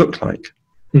winning look like?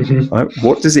 Mm-hmm. Right?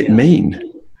 What does it mean?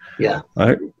 Yeah.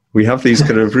 Right? We have these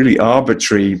kind of really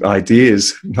arbitrary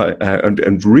ideas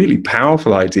and really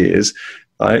powerful ideas.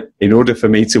 Right? In order for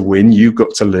me to win, you've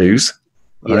got to lose.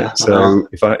 Right? Yeah, so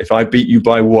if I beat you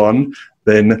by one,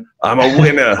 then I'm a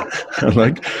winner.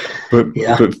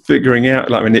 But figuring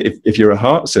out, I mean, if you're a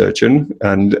heart surgeon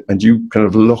and you kind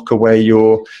of lock away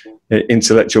your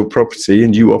intellectual property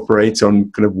and you operate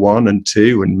on kind of 1 and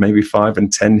 2 and maybe 5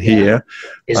 and 10 here,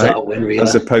 is that a win, really?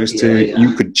 As opposed to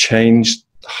you could change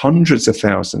hundreds of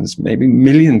thousands, maybe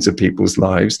millions of people's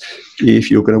lives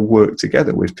if you're going to work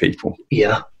together with people.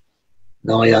 Yeah.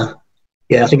 No, yeah.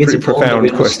 Yeah, I think it's important profound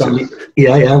that we understand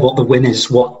question. What the win is,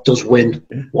 what does win,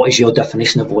 what is your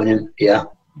definition of winning? Yeah,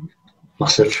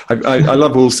 massive. I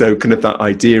love also kind of that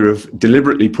idea of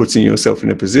deliberately putting yourself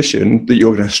in a position that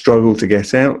you're going to struggle to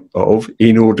get out of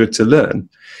in order to learn.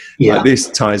 Yeah. This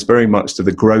ties very much to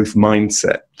the growth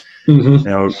mindset. Mm-hmm.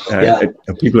 Now,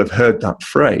 people have heard that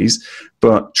phrase,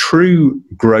 but true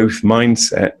growth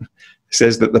mindset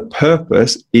says that the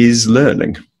purpose is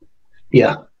learning.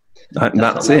 Yeah. And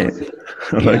that's it.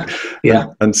 Yeah.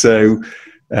 And so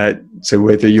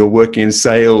whether you're working in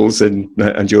sales and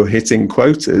you're hitting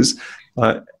quotas,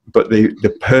 but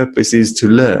the purpose is to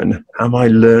learn. Have I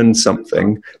learned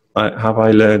something? Have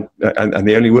I learned? And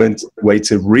the only way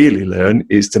to really learn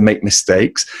is to make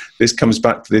mistakes. This comes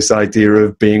back to this idea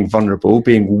of being vulnerable,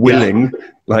 being willing,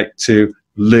 to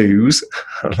lose,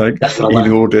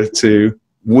 in order to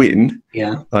win.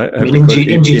 Yeah. I mean,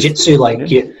 in jiu-jitsu,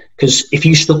 because if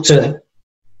you stuck to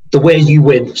the way you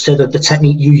win, so that the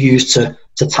technique you use to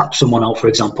tap someone out, for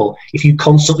example, if you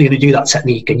constantly only do that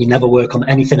technique and you never work on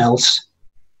anything else,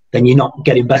 then you're not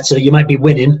getting better. You might be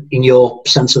winning in your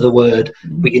sense of the word,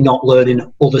 but you're not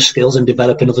learning other skills and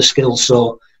developing other skills.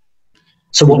 So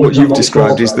what you've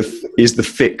described is the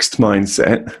fixed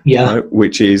mindset,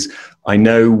 which is, I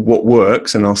know what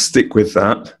works and I'll stick with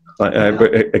that.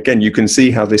 But again, you can see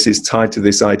how this is tied to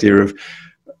this idea of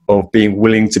being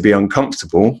willing to be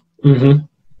uncomfortable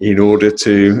in order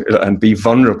to, and be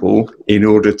vulnerable in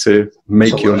order to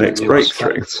make your next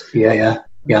breakthrough. Yeah.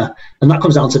 And that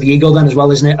comes down to the ego then as well,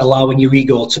 isn't it? Allowing your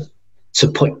ego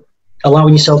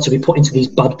allowing yourself to be put into these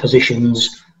bad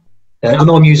positions. I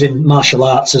know I'm using martial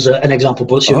arts as an example,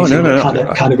 but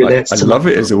kind of relates. I love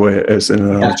it as an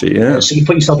analogy. Yeah. So you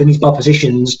put yourself in these bad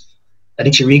positions, and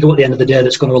it's your ego at the end of the day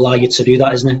that's going to allow you to do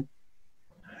that, isn't it?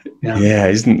 Yeah,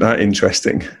 isn't that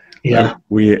interesting? Yeah.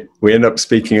 We end up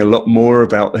speaking a lot more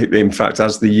about, in fact,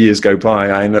 as the years go by,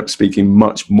 I end up speaking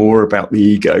much more about the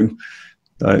ego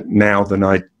now than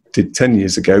I did 10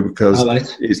 years ago, because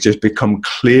it's just become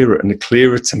clearer and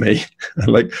clearer to me,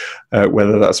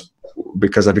 whether that's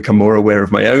because I become more aware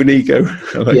of my own ego.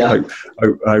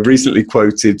 I recently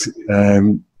quoted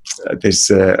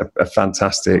this a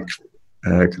fantastic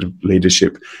kind of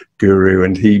leadership guru,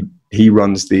 and he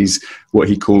runs these what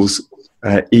he calls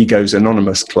Egos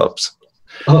Anonymous clubs,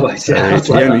 Oh, right. Yeah,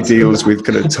 he only deals with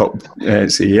kind of top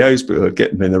CEOs, but he'll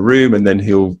get them in the room, and then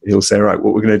he'll say, right,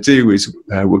 what we're going to do is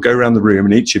we'll go around the room,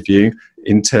 and each of you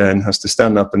in turn has to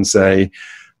stand up and say,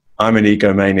 I'm an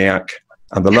egomaniac,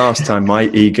 and the last time my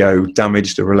ego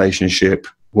damaged a relationship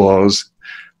was,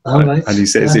 and he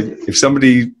says, if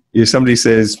somebody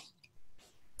says,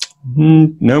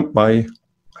 nope, I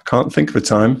can't think of a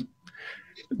time,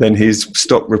 then his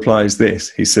stock replies this.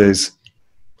 He says,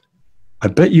 I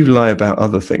bet you lie about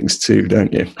other things too,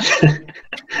 don't you?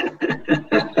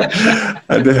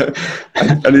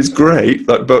 and it's great,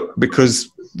 but because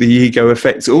the ego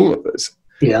affects all of us.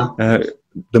 Yeah.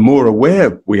 The more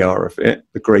aware we are of it,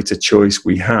 the greater choice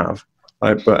we have.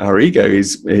 But our ego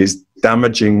is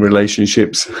damaging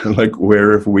relationships like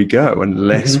wherever we go,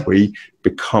 unless we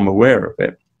become aware of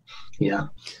it. Yeah.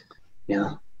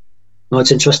 Yeah. No,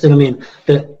 it's interesting. I mean,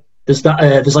 there's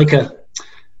like a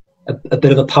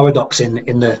bit of a paradox in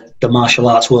the martial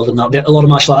arts world, and that a lot of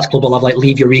martial arts clubs will have like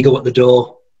leave your ego at the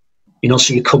door, you know,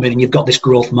 so you come in and you've got this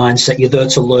growth mindset, you're there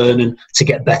to learn and to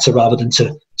get better rather than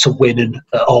to win and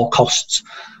at all costs.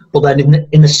 But then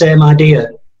in the same idea,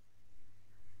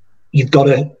 you've got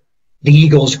the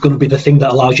ego is going to be the thing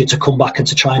that allows you to come back and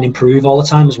to try and improve all the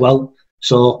time as well.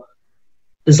 So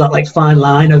there's that like fine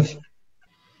line of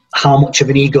how much of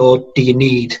an ego do you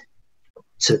need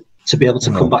to be able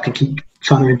to come back and keep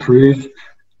trying to improve.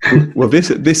 Well,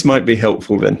 this might be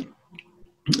helpful then,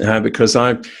 because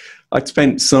I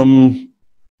spent some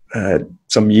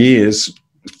years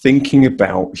thinking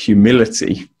about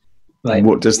humility. Right. And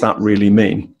what does that really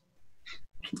mean?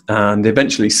 And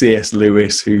eventually C.S.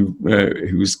 Lewis,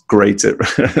 who's great at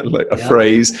a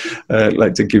phrase,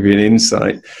 like to give you an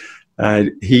insight, I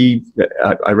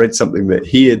read something that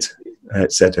he had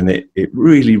said, and it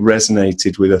really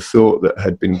resonated with a thought that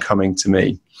had been coming to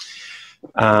me.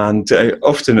 And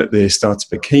often at the start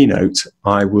of a keynote,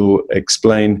 I will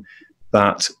explain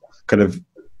that kind of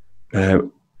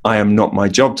I am not my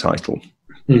job title.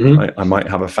 Mm-hmm. I might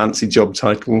have a fancy job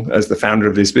title. As the founder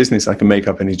of this business, I can make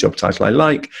up any job title I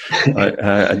like,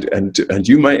 and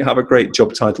you might have a great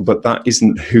job title, but that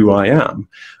isn't who I am.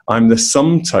 I'm the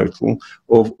sum total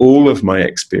of all of my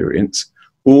experience,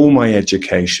 all my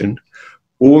education,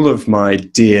 all of my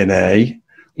DNA,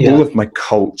 all of my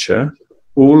culture,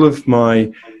 all of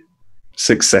my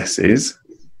successes,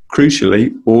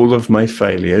 crucially, all of my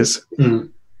failures,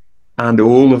 and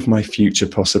all of my future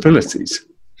possibilities.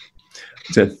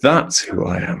 So that's who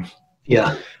I am.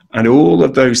 Yeah. And all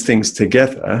of those things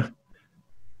together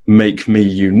make me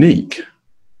unique.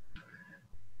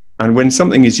 And when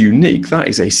something is unique, that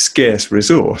is a scarce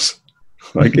resource.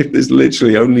 Like if there's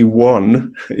literally only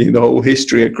one in the whole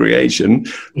history of creation,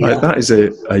 like that is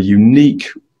a unique,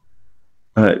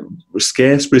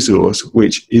 scarce resource,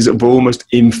 which is of almost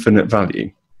infinite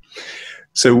value.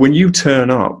 So when you turn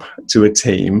up to a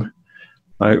team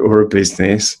or a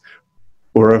business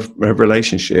or a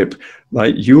relationship,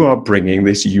 like you are bringing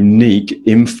this unique,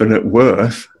 infinite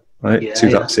worth to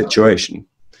that situation.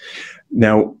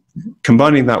 Now,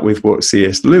 combining that with what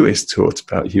C.S. Lewis taught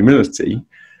about humility,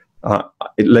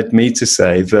 it led me to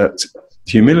say that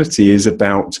humility is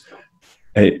about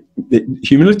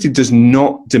humility does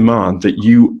not demand that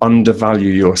you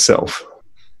undervalue yourself.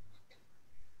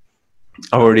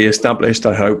 I already established,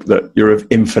 I hope, that you're of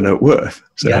infinite worth.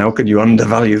 So how can you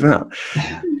undervalue that?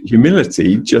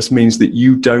 Humility just means that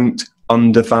you don't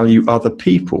undervalue other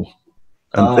people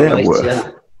and their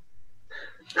worth.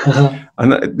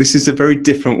 And this is a very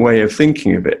different way of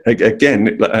thinking of it.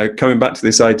 Again, coming back to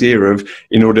this idea of,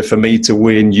 in order for me to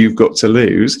win, you've got to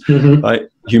lose.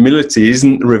 Humility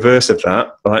isn't the reverse of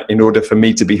that. In order for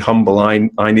me to be humble,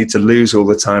 I need to lose all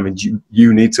the time, and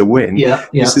you need to win.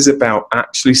 This is about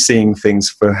actually seeing things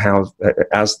for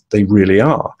as they really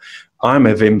are. I'm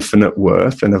of infinite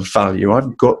worth and of value.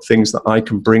 I've got things that I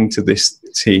can bring to this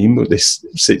team or this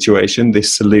situation,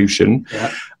 this solution.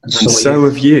 And so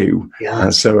have you.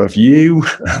 And so have you.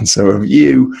 And so have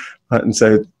you. And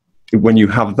so when you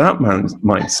have that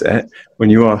mindset, when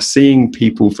you are seeing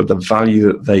people for the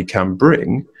value that they can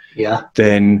bring,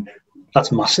 then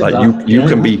that's massive. Like you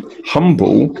can be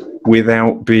humble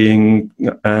without being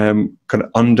kind of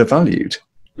undervalued.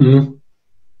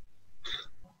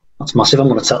 That's massive. I'm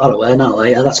going to take that away now.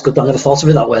 That's good. I never thought of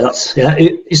it that way.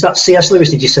 Is that C.S. Lewis,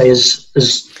 did you say, has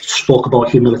spoke about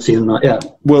humility and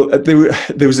that? Well,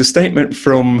 there was a statement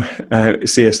from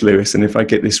C.S. Lewis, and if I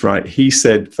get this right, he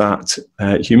said that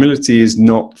humility is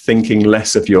not thinking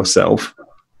less of yourself.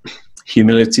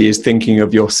 Humility is thinking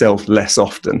of yourself less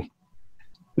often.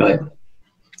 Right.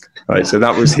 So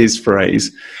that was his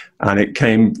phrase, and it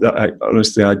came.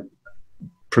 Honestly,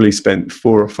 probably spent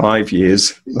 4 or 5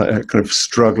 years kind of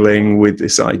struggling with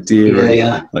this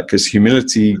idea. Because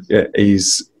humility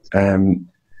is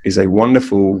a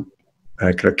wonderful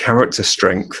kind of character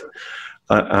strength.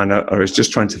 And I was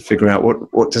just trying to figure out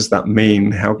what does that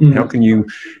mean? How can you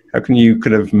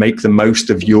kind of make the most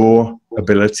of your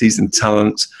abilities and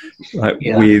talents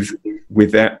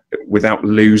without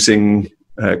losing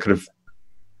kind of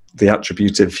the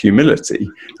attribute of humility?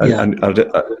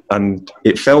 And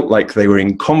it felt like they were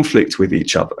in conflict with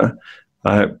each other,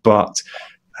 but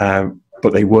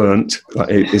they weren't.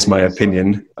 Is my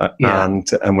opinion. And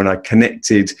when I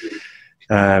connected.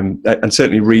 And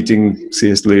certainly reading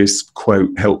C.S. Lewis'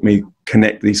 quote helped me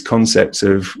connect these concepts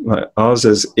of ours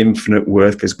as infinite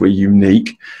worth because we're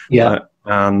unique,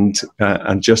 and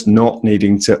just not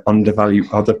needing to undervalue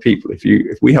other people. If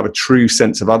we have a true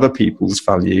sense of other people's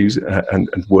values and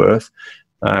worth,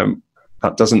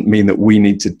 that doesn't mean that we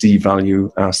need to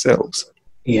devalue ourselves.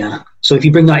 Yeah. So if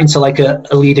you bring that into like a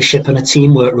leadership and a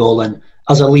teamwork role, then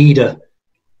as a leader,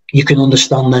 you can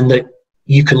understand then that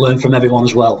you can learn from everyone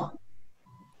as well.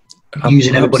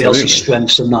 Using everybody else's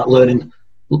strengths and that, learning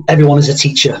everyone is a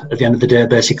teacher at the end of the day,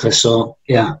 basically. So,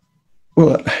 yeah.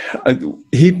 Well,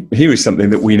 here is something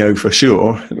that we know for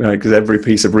sure, because every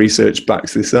piece of research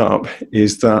backs this up,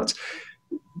 is that,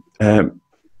 the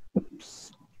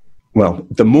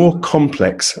more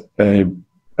complex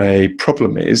a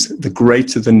problem is, the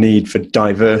greater the need for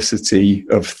diversity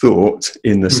of thought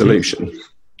in the solution.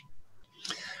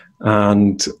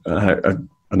 And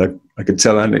I could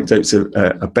tell anecdotes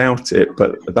about it,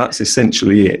 but that's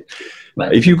essentially it.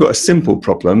 If you've got a simple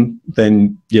problem,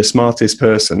 then your smartest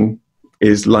person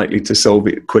is likely to solve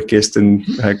it quickest and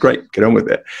great, get on with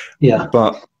it. Yeah.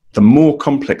 But the more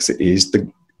complex it is,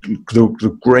 the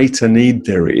greater need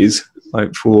there is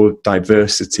for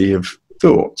diversity of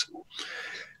thought.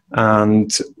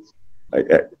 And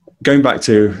going back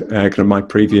to kind of my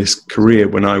previous career,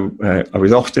 when I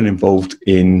was often involved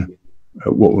in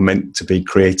what were meant to be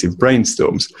creative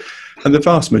brainstorms, and the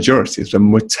vast majority of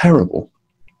them were terrible,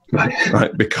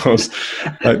 right? Because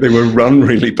they were run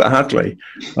really badly.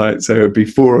 So it'd be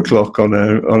 4 o'clock on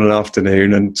an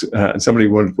afternoon, and somebody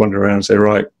would wander around and say,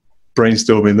 "Right,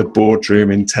 brainstorm in the boardroom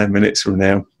in 10 minutes from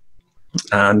now,"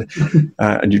 and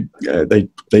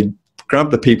they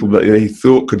grab the people that they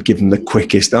thought could give them the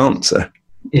quickest answer,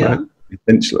 right,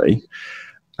 essentially,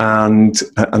 and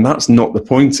that's not the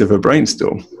point of a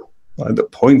brainstorm. The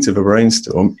point of a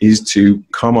brainstorm is to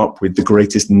come up with the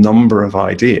greatest number of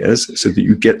ideas so that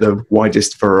you get the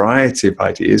widest variety of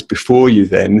ideas before you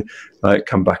then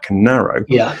come back and narrow.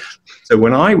 Yeah. So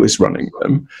when I was running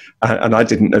them, and I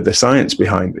didn't know the science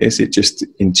behind this, it just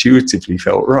intuitively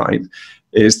felt right,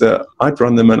 is that I'd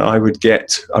run them and I would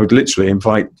literally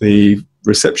invite the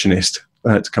receptionist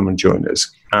to come and join us,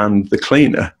 and the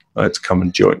cleaner to come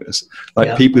and join us,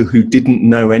 people who didn't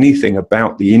know anything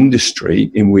about the industry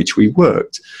in which we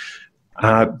worked,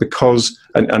 because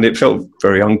it felt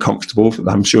very uncomfortable.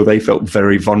 I'm sure they felt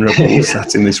very vulnerable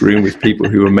sat in this room with people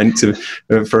who were meant to,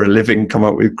 for a living, come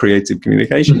up with creative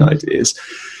communication ideas.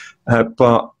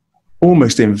 But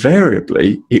almost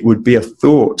invariably, it would be a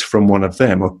thought from one of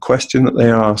them, a question that they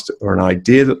asked, or an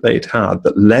idea that they'd had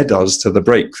that led us to the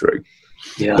breakthrough.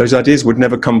 Yeah. Those ideas would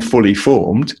never come fully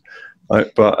formed.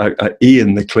 But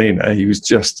Ian, the cleaner, he was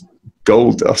just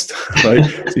gold dust. Right?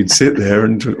 So he'd sit there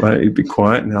and he'd be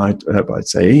quiet, and I'd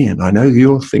say, "Ian, I know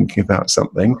you're thinking about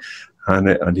something,"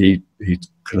 and he'd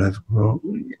kind of,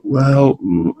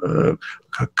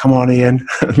 come on, Ian.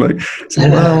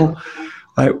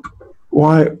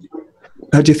 Why?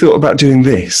 Had you thought about doing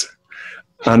this?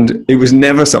 And it was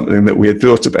never something that we had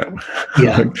thought about.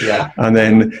 Yeah. And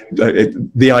then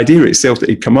the idea itself that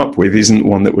he'd come up with isn't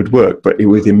one that would work, but it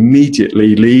would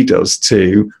immediately lead us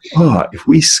to, if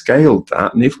we scaled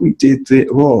that, and if we did this,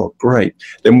 great.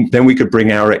 Then we could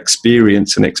bring our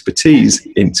experience and expertise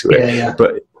into it. Yeah.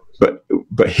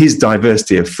 But his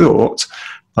diversity of thought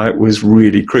was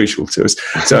really crucial to us.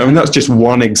 So that's just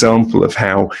one example of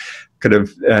how kind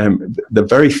of the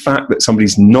very fact that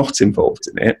somebody's not involved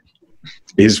in it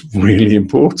is really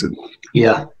important.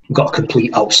 Yeah, got a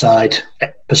complete outside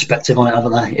perspective on it,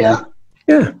 haven't they? Yeah.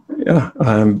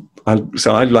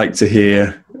 So I'd like to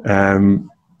hear.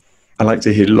 I like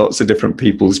to hear lots of different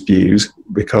people's views,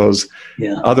 because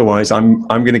otherwise I'm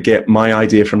going to get my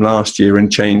idea from last year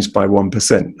and changed by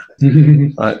 1%,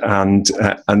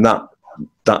 and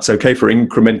that's okay for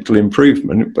incremental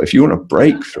improvement. But if you want a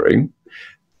breakthrough,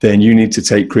 then you need to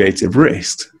take creative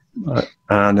risks,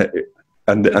 and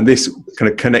this kind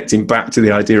of connecting back to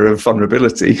the idea of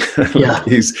vulnerability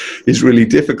is really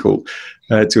difficult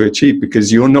to achieve,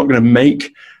 because you're not going to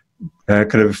make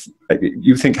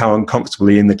you think how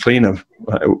uncomfortably in the cleaner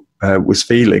was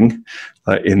feeling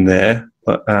in there.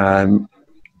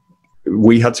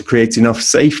 We had to create enough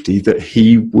safety that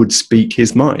he would speak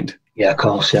his mind. Yeah, of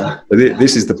course, yeah.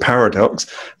 This is the paradox.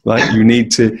 Like, you need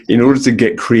to, in order to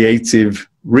get creative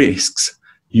risks,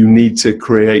 you need to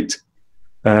create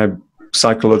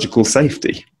psychological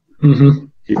safety. Mm-hmm.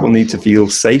 People need to feel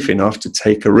safe enough to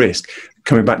take a risk.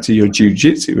 Coming back to your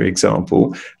jiu-jitsu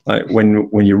example, like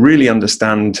when you really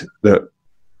understand that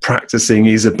practicing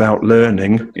is about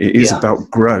learning, it is about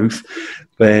growth,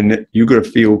 then you've got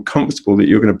to feel comfortable that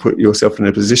you're going to put yourself in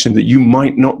a position that you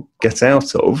might not get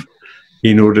out of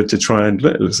in order to try and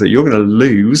learn. So you're going to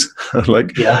lose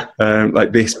like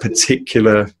this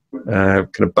particular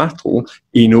kind of battle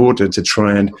in order to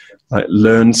try and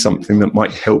learn something that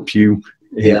might help you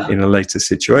in a later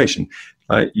situation.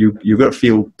 You've got to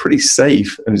feel pretty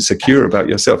safe and secure about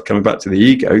yourself. Coming back to the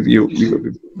ego,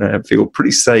 you feel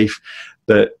pretty safe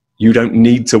that you don't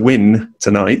need to win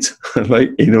tonight,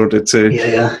 like, in order to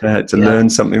learn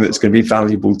something that's going to be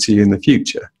valuable to you in the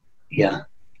future. Yeah,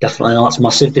 definitely. No, that's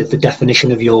massive. The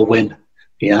definition of your win.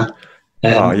 Yeah.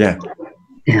 Yeah.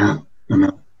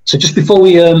 So just before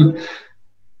we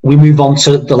move on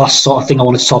to the last sort of thing I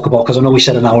wanted to talk about, because I know we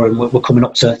said an hour and we're coming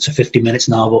up to 50 minutes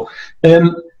now, but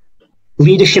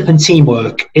leadership and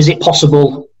teamwork, is it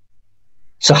possible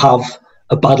to have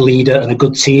a bad leader and a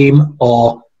good team,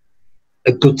 or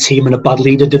a good team and a bad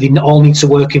leader? Do they all need to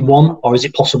work in one, or is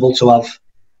it possible to have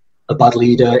a bad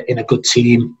leader in a good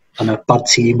team and a bad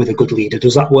team with a good leader?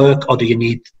 Does that work, or do you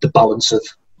need the balance of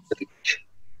each?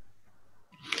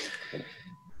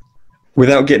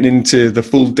 Without getting into the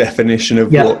full definition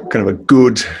of what kind of a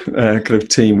good kind of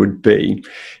team would be,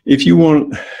 if you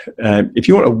want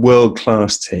a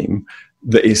world-class team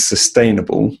that is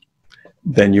sustainable,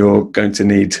 then you're going to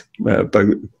need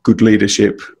both good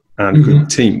leadership and good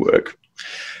teamwork.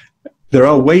 There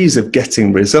are ways of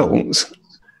getting results.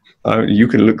 You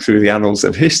can look through the annals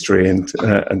of history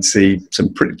and see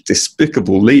some pretty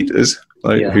despicable leaders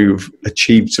who've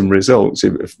achieved some results.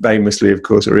 Famously, of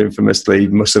course, or infamously,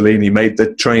 Mussolini made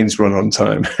the trains run on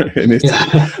time in Italy.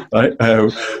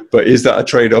 But is that a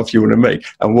trade-off you want to make?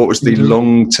 And what was the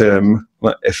long-term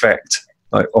effect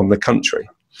on the country?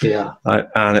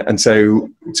 And so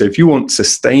if you want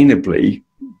sustainably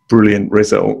brilliant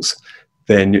results,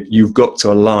 then you've got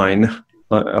to align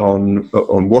on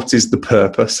what is the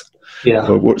purpose,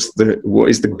 what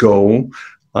is the goal.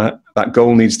 That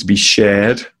goal needs to be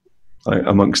shared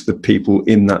amongst the people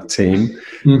in that team,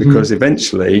 because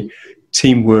eventually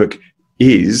teamwork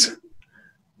is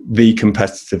the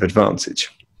competitive advantage.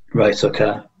 Right.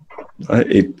 Okay.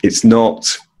 It's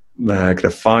not kind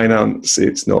of finance,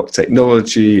 it's not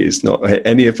technology, it's not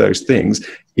any of those things.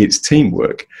 It's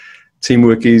teamwork.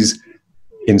 Teamwork is,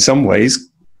 in some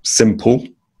ways, simple.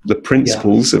 The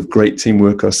principles of great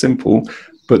teamwork are simple,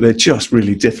 but they're just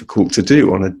really difficult to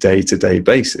do on a day-to-day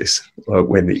basis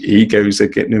when the egos are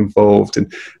getting involved.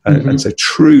 And so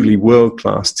truly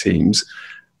world-class teams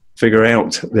figure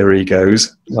out their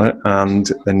egos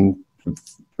and then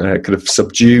kind of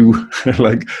subdue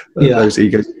those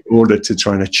egos in order to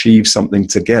try and achieve something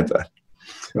together.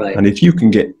 Right. And if you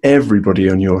can get everybody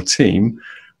on your team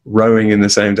rowing in the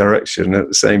same direction at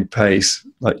the same pace,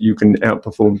 you can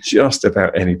outperform just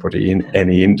about anybody in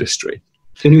any industry.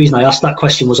 The only reason I asked that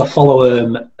question was I follow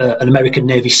an American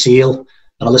Navy SEAL,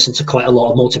 and I listen to quite a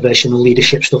lot of motivational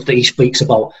leadership stuff that he speaks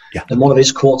about. And one of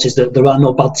his quotes is that there are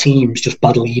no bad teams, just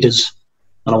bad leaders.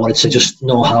 And I wanted to just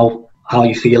know how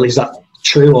you feel. Is that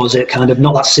true, or is it kind of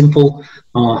not that simple?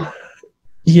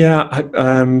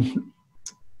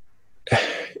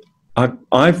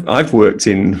 I've worked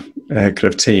in kind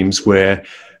of teams where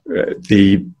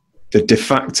the de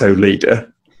facto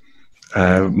leader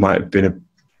might have been a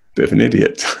bit of an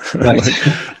idiot, right.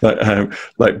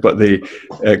 but the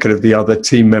kind of the other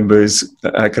team members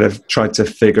kind of tried to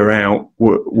figure out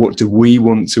what do we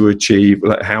want to achieve,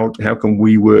 how can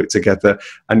we work together,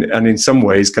 and in some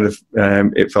ways kind of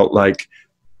it felt like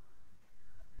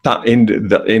that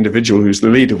individual who's the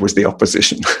leader was the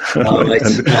opposition. Right.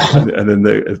 and then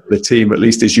the team at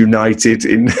least is united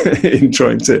in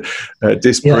trying to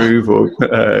disprove or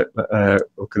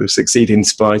kind of succeed in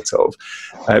spite of.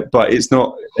 But it's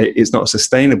not a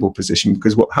sustainable position,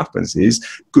 because what happens is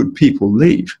good people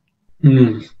leave.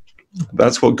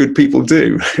 That's what good people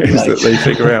do, is that they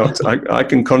figure out I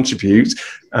can contribute,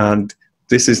 and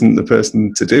this isn't the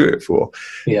person to do it for.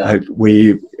 A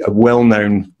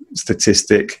well-known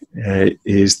statistic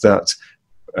is that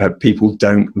people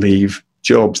don't leave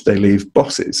jobs, they leave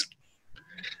bosses.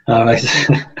 All right.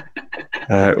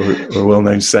 or a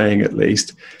well-known saying at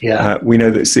least. Yeah. We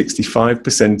know that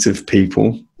 65% of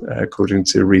people, according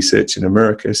to research in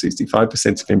America,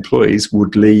 65% of employees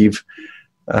would leave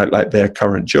like their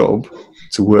current job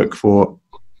to work for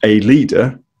a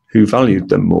leader who valued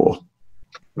them more.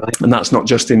 Right. And that's not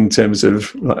just in terms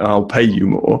of like, I'll pay you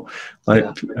more. Like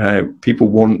people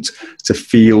want to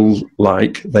feel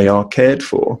like they are cared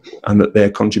for and that their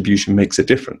contribution makes a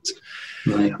difference.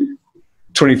 Right.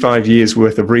 25 years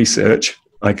worth of research,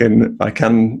 I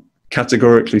can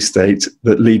categorically state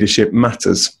that leadership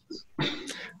matters.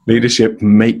 Leadership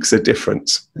makes a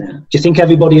difference. Yeah. Do you think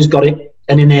everybody has got an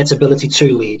innate ability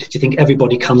to lead? Do you think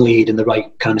everybody can lead in the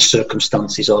right kind of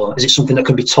circumstances, or is it something that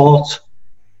can be taught,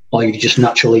 or are you just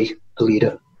naturally a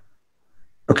leader?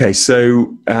 Okay,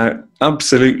 so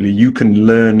absolutely, you can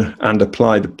learn and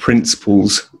apply the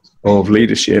principles of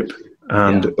leadership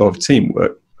and of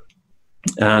teamwork.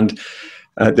 And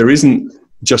there isn't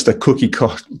just a cookie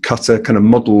cutter kind of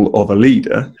model of a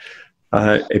leader.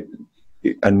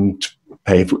 And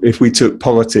if we took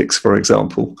politics, for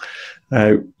example,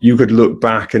 you could look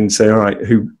back and say, all right,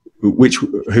 who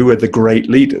are the great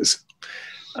leaders?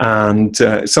 And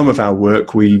some of our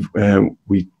work, we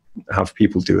have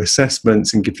people do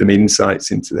assessments and give them insights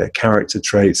into their character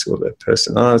traits or their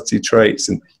personality traits.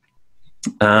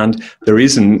 And there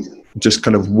isn't just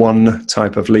kind of one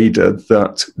type of leader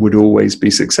that would always be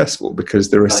successful, because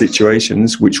there are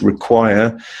situations which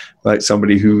require like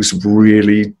somebody who's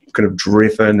really kind of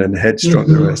driven and headstrong.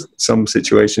 There are some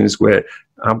situations where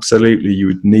absolutely you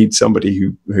would need somebody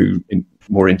who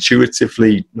more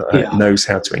intuitively knows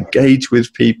how to engage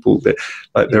with people.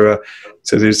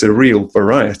 So there's a real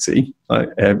variety.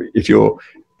 If you're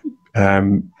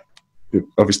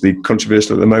obviously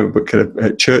controversial at the moment, but kind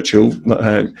of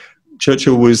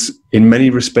Churchill was in many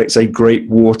respects a great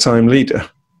wartime leader.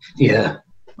 Yeah.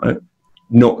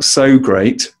 Not so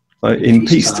great in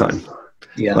peacetime.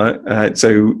 Yeah.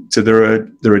 So there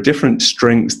are different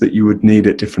strengths that you would need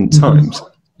at different times.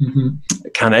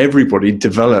 Can everybody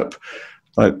develop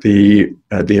like the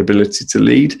ability to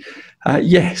lead?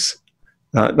 Yes.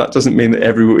 That doesn't mean that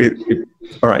everybody.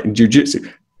 All right, in jiu-jitsu,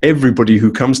 everybody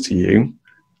who comes to you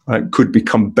could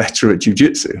become better at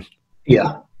jiu-jitsu.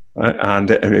 Yeah. And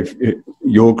if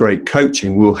your great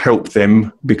coaching will help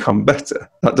them become better.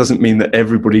 That doesn't mean that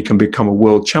everybody can become a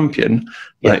world champion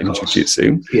in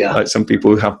jiu-jitsu. Yeah. Like some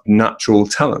people have natural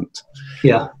talent.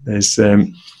 Yeah. There's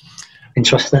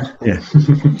interesting. Yeah.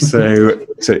 So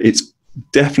it's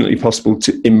definitely possible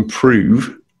to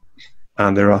improve,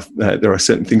 and there are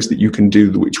certain things that you can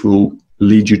do which will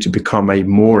lead you to become a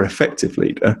more effective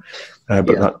leader. But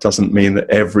that doesn't mean that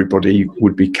everybody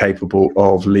would be capable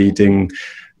of leading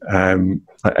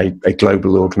a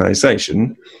global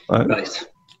organization. Right.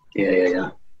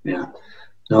 Yeah.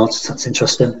 No, that's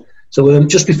interesting. So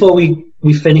just before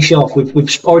we finish off,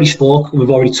 we've already spoke, we've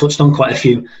already touched on quite a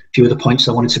few of the points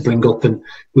I wanted to bring up, and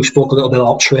we've spoke a little bit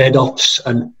about trade-offs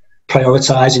and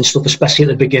prioritizing stuff, especially at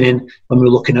the beginning when we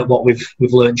were looking at what we've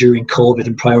learned during COVID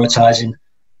and prioritizing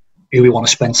who we want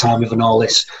to spend time with and all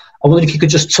this. I wondered if you could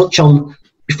just touch on,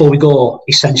 before we go,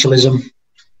 essentialism.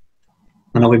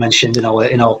 I know we mentioned in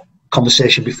our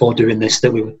conversation before doing this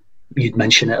that you'd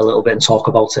mention it a little bit and talk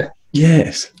about it.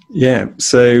 Yes, yeah.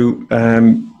 So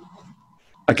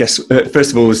I guess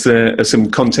first of all, some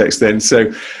context then.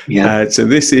 So so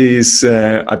this is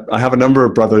I have a number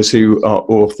of brothers who are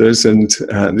authors, and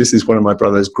this is one of my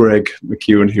brothers, Greg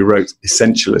Mckeown, who wrote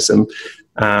Essentialism,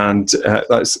 and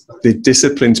that's the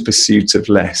disciplined pursuit of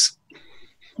less.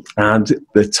 And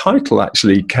the title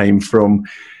actually came from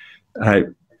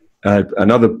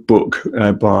another book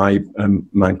by a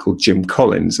man called Jim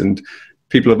Collins, and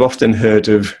people have often heard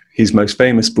of his most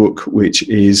famous book, which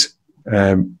is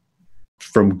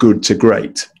From Good to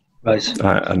Great. Right.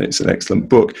 And it's an excellent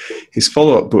book. His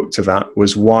follow-up book to that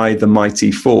was Why the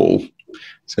Mighty Fall.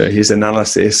 So his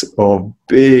analysis of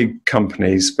big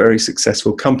companies, very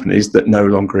successful companies that no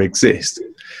longer exist.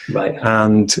 Right.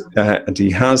 And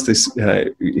he has this,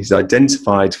 he's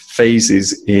identified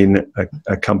phases in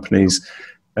a company's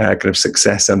kind of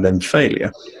success and then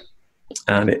failure.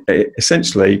 And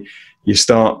essentially, you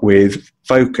start with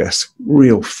focus,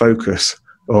 real focus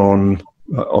on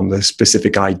the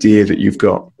specific idea that you've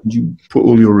got. You put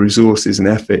all your resources and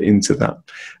effort into that.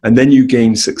 And then you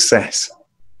gain success.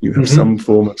 You have some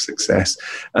form of success.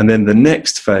 And then the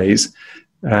next phase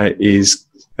is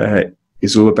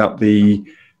all about the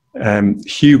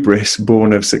hubris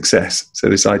born of success. So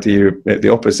this idea, the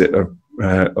opposite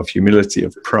of humility,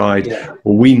 of pride. Yeah.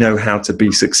 Well, we know how to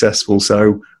be successful,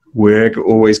 so we're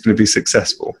always going to be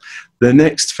successful. The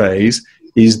next phase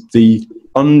is the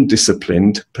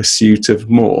undisciplined pursuit of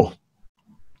more.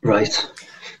 Right.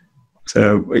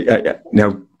 So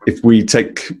now, if we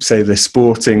take, say, the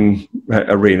sporting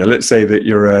arena, let's say that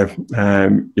you're a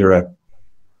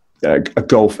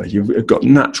golfer. You've got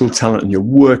natural talent and you're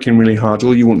working really hard.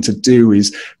 All you want to do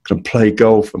is kind of play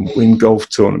golf and win golf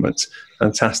tournaments.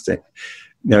 Fantastic.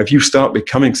 Now, if you start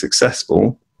becoming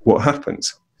successful, what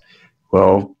happens?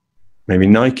 Well, maybe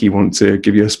Nike want to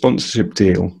give you a sponsorship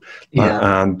deal,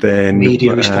 and then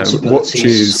media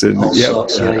responsibilities, watches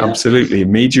and absolutely,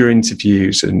 media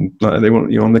interviews, and they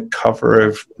want you on the cover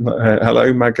of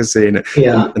Hello magazine,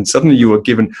 and suddenly you are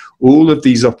given all of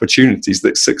these opportunities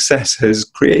that success has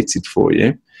created for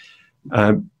you.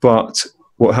 But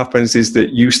what happens is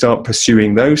that you start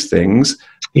pursuing those things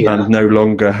and no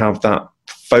longer have that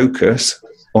focus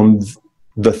on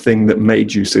the thing that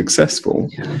made you successful.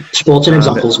 Sporting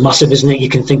examples, massive, isn't it? You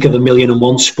can think of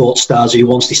 1,000,001 sports stars who,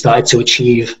 once they started to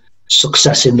achieve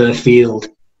success in their field,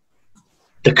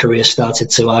 the career started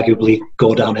to arguably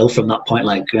go downhill from that point.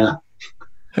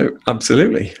 Oh,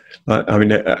 absolutely. I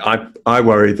mean, I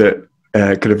worry that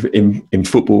kind of in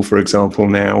football, for example,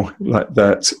 now, like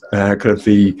that kind of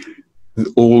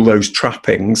all those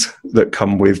trappings that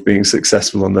come with being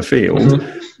successful on the field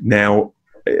now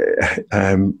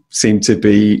seem to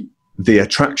be the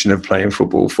attraction of playing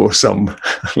football for some of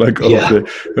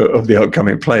the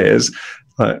upcoming players,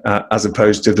 as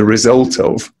opposed to the result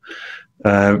of.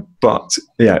 But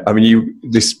I mean,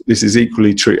 this is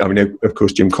equally true. I mean, of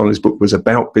course, Jim Collins' book was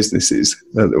about businesses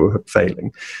that were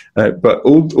failing, but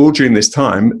all during this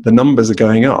time, the numbers are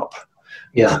going up.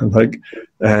 And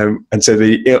so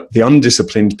the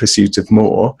undisciplined pursuit of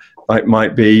more,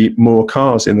 might be more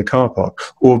cars in the car park,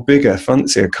 or bigger,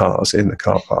 fancier cars in the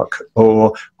car park,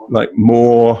 or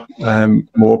more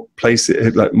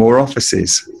places, like more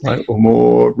offices, or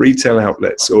more retail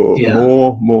outlets, or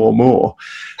more.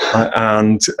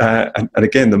 And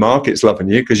again, the market's loving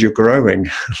you because you're growing.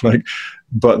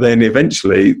 But then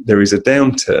eventually there is a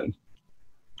downturn,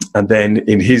 and then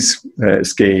in his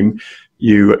scheme,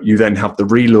 you then have the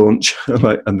relaunch,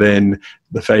 and then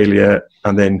the failure,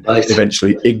 and then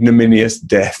eventually ignominious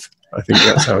death. I think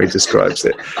that's how he describes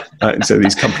it. And so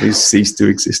these companies cease to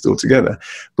exist altogether.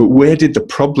 But where did the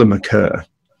problem occur?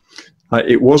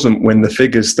 It wasn't when the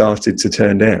figures started to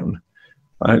turn down.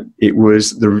 It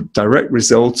was the direct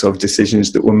result of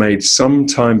decisions that were made some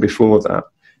time before that.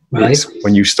 It's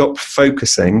when you stop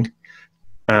focusing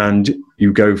and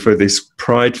you go for this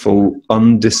prideful,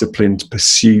 undisciplined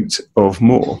pursuit of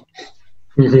more.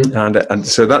 And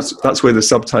so that's where the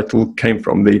subtitle came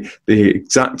from. The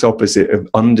exact opposite of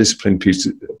undisciplined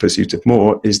pursuit of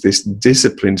more is this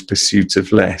disciplined pursuit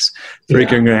of less.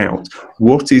 Figuring out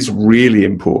what is really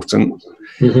important,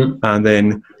 and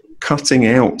then cutting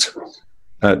out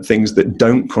things that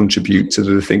don't contribute to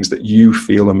the things that you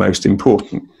feel are most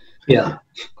important.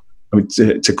 I mean,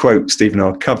 to quote Stephen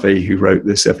R. Covey, who wrote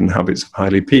The 7 Habits of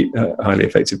Highly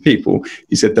Effective People,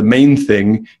 he said, the main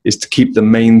thing is to keep the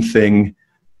main thing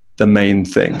the main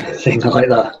thing. I like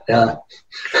that,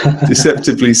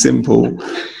 Deceptively simple,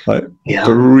 but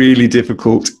really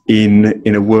difficult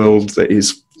in a world that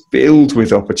is filled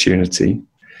with opportunity.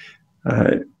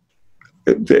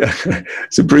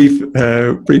 It's a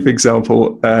brief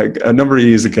example. A number of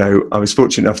years ago, I was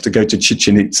fortunate enough to go to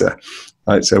Chichen Itza.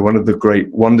 So one of the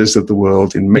great wonders of the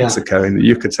world in Mexico, in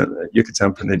the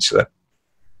Yucatan Peninsula.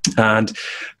 And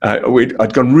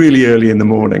I'd gone really early in the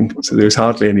morning, so there was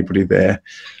hardly anybody there.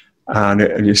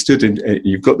 And you stood in,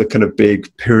 you've got the kind of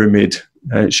big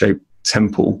pyramid-shaped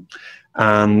temple.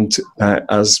 And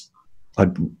as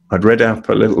I'd read up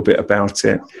a little bit about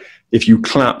it, if you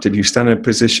stand in a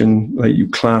position, you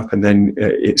clap, and then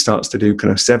it starts to do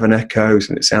kind of 7 echoes,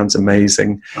 and it sounds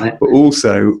amazing. But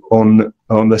also on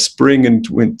the spring and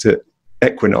winter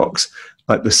equinox,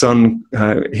 the sun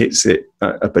hits it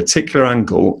at a particular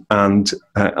angle, and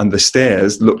the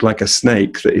stairs look like a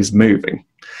snake that is moving.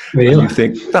 Really? And you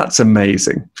think, that's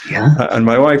amazing. And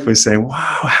my wife was saying,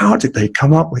 wow, how did they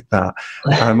come up with that?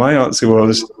 And my answer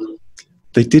was,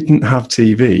 they didn't have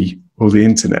TV or the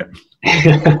internet.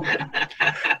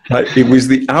 It was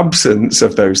the absence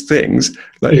of those things.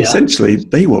 Essentially,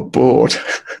 they were bored,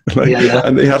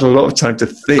 and they had a lot of time to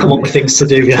think, come up with things to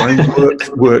do, try and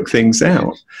work things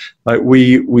out.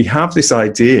 We have this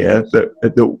idea that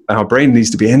our brain needs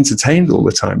to be entertained all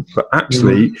the time, but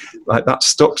actually, that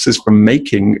stops us from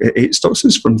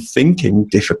thinking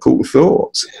difficult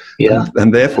thoughts,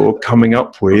 and therefore coming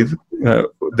up with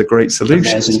the great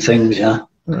solutions. Amazing things,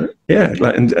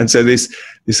 and so this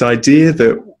idea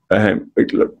that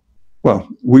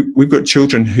we've got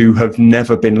children who have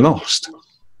never been lost.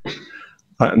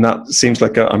 And that seems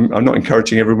like I'm not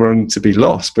encouraging everyone to be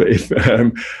lost, but if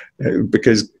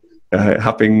because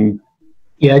having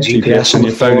GPS on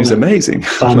your phone is amazing.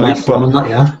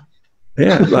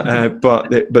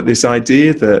 But this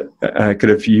idea that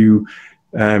kind of you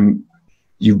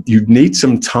need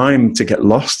some time to get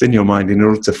lost in your mind in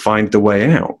order to find the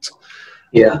way out.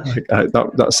 Yeah,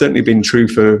 that's certainly been true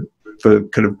for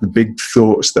kind of the big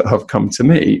thoughts that have come to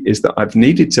me, is that I've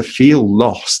needed to feel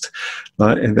lost,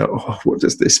 and what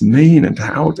does this mean, and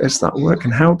how does that work,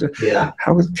 and how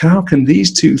can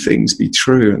these two things be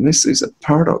true, and this is a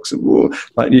paradox, and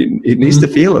it needs to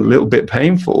feel a little bit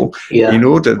painful in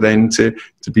order then to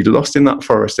be lost in that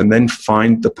forest and then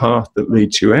find the path that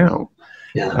leads you out.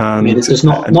 I mean, it's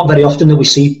not very often that we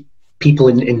see people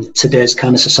in today's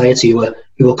kind of society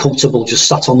who are comfortable just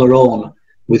sat on their own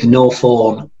with no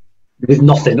phone, with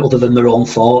nothing other than their own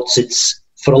thoughts. It's,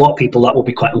 for a lot of people, that would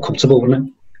be quite uncomfortable, wouldn't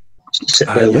it? Just sit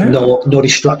there with no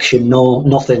distraction,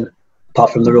 nothing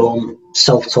apart from their own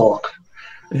self-talk.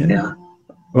 Yeah.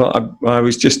 Well, I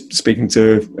was just speaking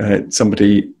to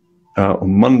somebody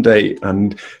on Monday,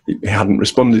 and he hadn't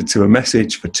responded to a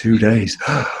message for 2 days,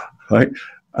 right?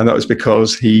 And that was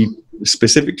because he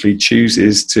specifically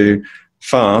chooses to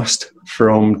fast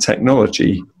from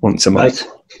technology once a month.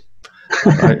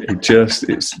 Right?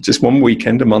 It's just one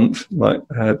weekend a month,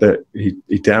 that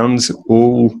he downs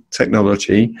all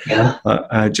technology,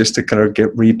 just to kind of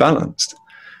get rebalanced.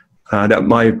 And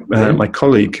my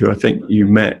colleague, who I think you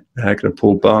met, kind of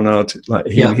Paul Barnard,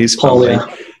 he and his family,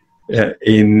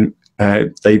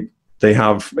 they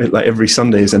have, like, every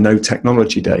Sunday is a no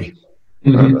technology day.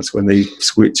 That's when they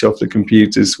switch off the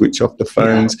computers, switch off the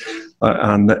phones,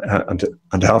 and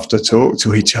have to talk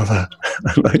to each other.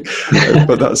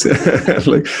 But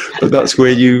that's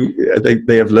where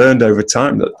they have learned over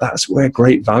time that's where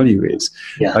great value is.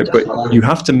 But you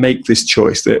have to make this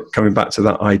choice. That, coming back to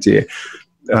that idea,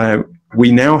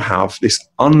 we now have this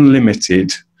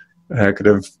unlimited kind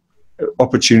of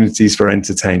opportunities for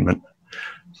entertainment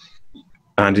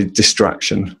and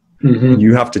distraction.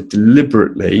 You have to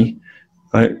deliberately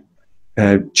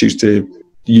choose to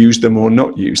use them or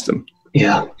not use them.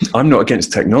 I'm not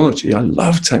against technology. I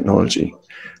love technology,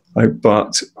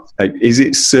 but is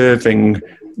it serving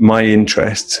my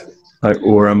interests,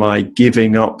 or am I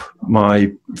giving up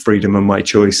my freedom and my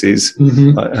choices?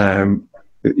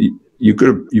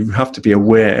 You have to be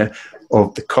aware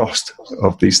of the cost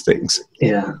of these things.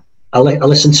 I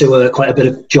listened to quite a bit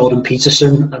of Jordan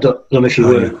Peterson. I don't know if you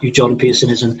who Jordan Peterson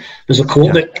is, and there's a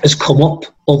quote that has come up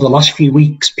over the last few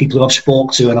weeks, people who I've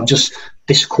spoke to, and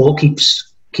this quote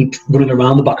keeps running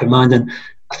around the back of my mind, and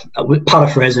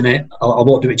paraphrasing it, I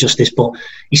won't do it justice, but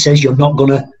he says, you'll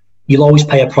always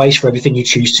pay a price for everything you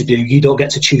choose to do. You don't get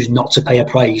to choose not to pay a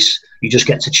price. You just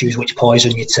get to choose which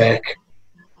poison you take.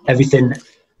 Everything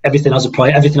has a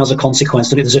price. Everything has a consequence.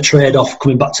 There's a trade-off.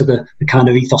 Coming back to the kind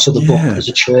of ethos of the book, there's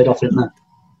a trade-off, isn't there?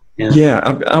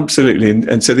 Yeah, absolutely.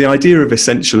 And so the idea of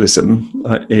essentialism,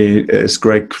 as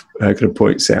Greg kind of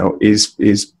points out, is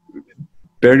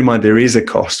bearing in mind there is a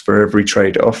cost for every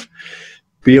trade-off.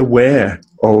 Be aware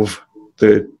of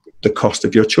the cost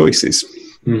of your choices.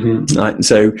 Right? And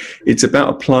so it's about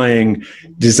applying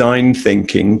design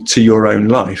thinking to your own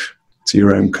life, to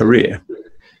your own career.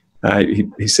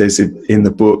 He says in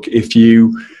the book, if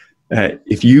you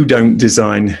don't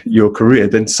design your career,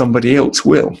 then somebody else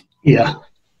will.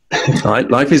 Right?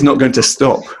 Life is not going to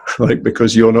stop,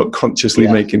 because you're not consciously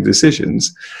making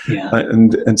decisions.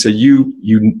 And so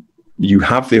you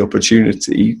have the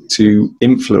opportunity to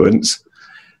influence,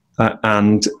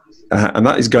 and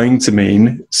that is going to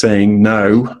mean saying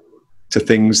no to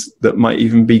things that might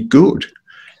even be good,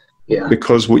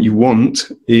 because what you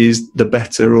want is the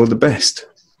better or the best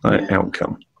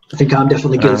outcome. I think I'm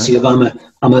definitely guilty of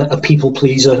I'm a people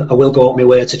pleaser. I will go out my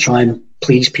way to try and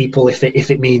please people if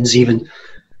it means even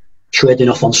trading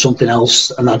off on something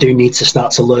else, and I do need to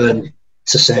start to learn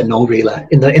to say no, really,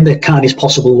 in the kindest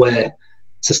possible way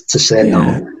to say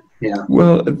no.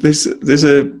 Well, there's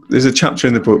a chapter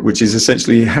in the book which is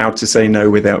essentially how to say no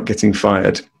without getting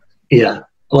fired.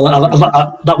 Well,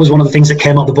 that was one of the things that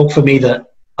came out of the book for me, that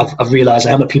I've realised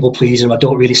I am a people pleaser. I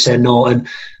don't really say no, and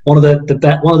one of the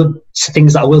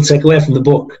things that I will take away from the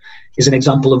book is an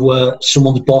example of where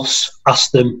someone's boss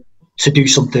asked them to do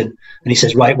something, and he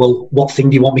says, right, well, what thing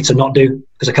do you want me to not do?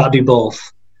 Because I can't do both.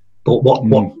 But what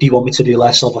do you want me to do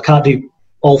less of? I can't do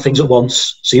all things at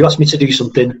once. So you asked me to do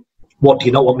something. What do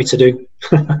you not want me to do?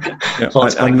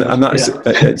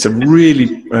 It's a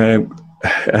really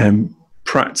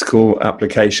practical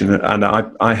application, and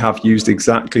I have used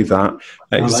exactly that.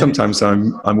 Sometimes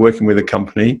I'm working with a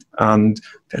company, and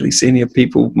fairly senior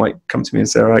people might come to me and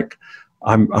say,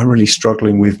 I'm really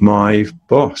struggling with my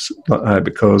boss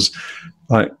because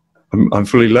I'm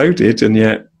fully loaded, and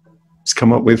yet he's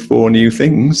come up with 4 new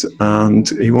things and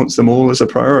he wants them all as a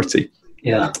priority.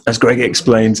 Yeah. As Greg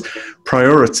explains,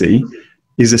 priority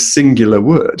is a singular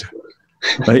word.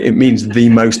 Right? It means the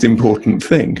most important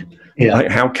thing. Yeah.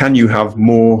 Like, how can you have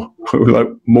more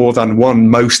than one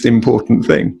most important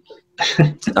thing?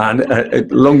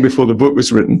 And long before the book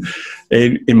was written,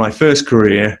 in my first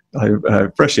career, I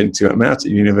fresh into it, I'm out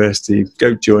at university,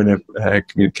 go join a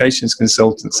communications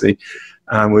consultancy,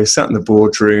 and we're sat in the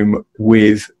boardroom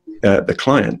with the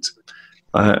client.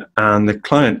 And the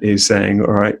client is saying,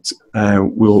 all right,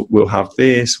 we'll have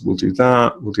this, we'll do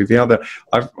that, we'll do the other.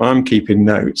 I'm keeping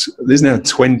notes. There's now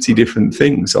 20 different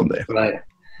things on there. Right.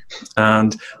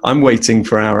 And I'm waiting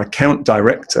for our account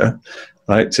director,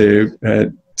 right, to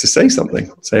say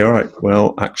something. Say, all right,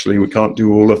 well, actually, we can't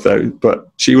do all of those. But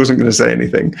she wasn't going to say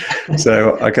anything.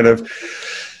 So I kind of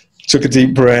took a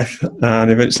deep breath,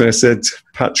 and eventually I said,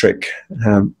 Patrick,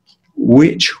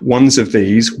 which ones of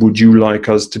these would you like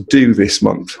us to do this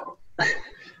month?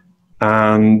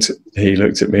 And he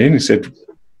looked at me and he said,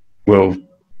 well,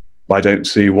 I don't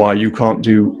see why you can't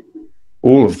do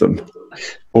all of them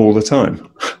all the time.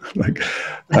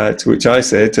 To which I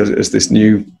said, as this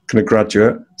new kind of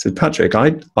graduate, I said, Patrick,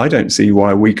 I don't see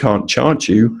why we can't charge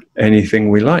you anything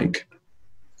we like.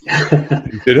 He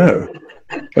said, oh,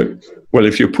 well,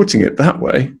 if you're putting it that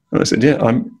way. And I said, yeah,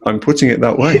 I'm putting it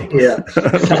that way. Yeah.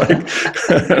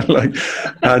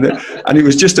 And it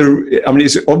was just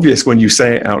it's obvious when you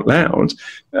say it out loud,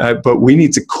 but we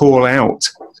need to call out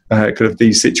kind of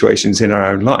these situations in our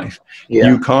own life. Yeah.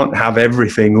 You can't have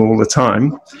everything all the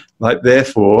time.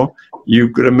 Therefore,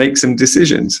 you've got to make some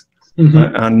decisions.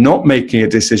 Mm-hmm. And not making a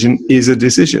decision is a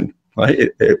decision. Right?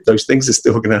 Those things are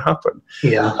still going to happen.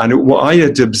 Yeah. And what I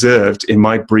had observed in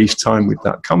my brief time with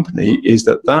that company is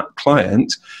that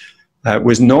client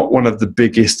was not one of the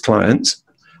biggest clients,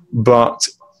 but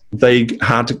they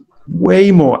had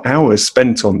way more hours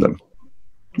spent on them.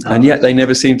 And yet they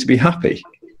never seemed to be happy.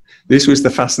 This was the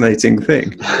fascinating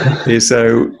thing.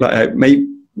 So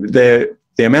the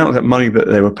amount of money that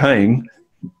they were paying,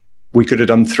 we could have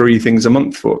done 3 things a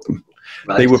month for them.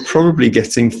 Right. They were probably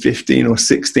getting 15 or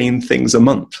 16 things a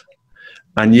month.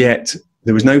 And yet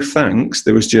there was no thanks.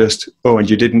 There was just, oh, and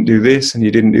you didn't do this, and you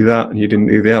didn't do that, and you didn't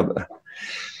do the other.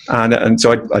 And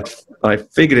so I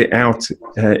figured it out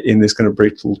in this kind of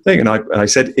brief little thing. And I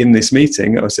said in this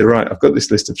meeting, I said, right, I've got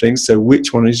this list of things. So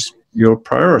which one is your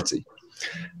priority?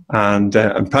 And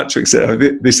Patrick said, oh,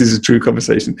 this is a true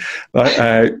conversation.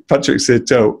 Patrick said,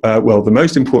 well, the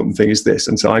most important thing is this.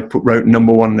 And so I wrote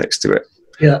number 1 next to it.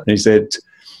 Yeah. And he said,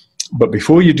 but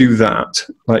before you do that,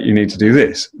 you need to do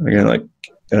this. Again,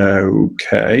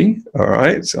 okay, all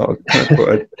right. So I'll kind of put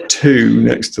a 2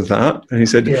 next to that. And he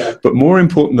said, but more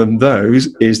important than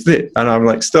those is this. And I'm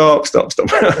like, stop.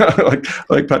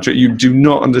 like Patrick, you do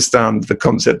not understand the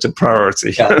concept of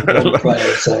priority.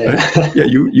 Yeah,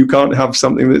 you can't have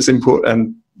something that's important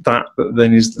and that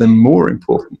then is then more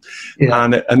important.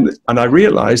 Yeah. And I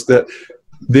realized that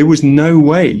there was no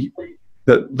way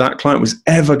that client was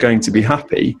ever going to be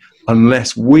happy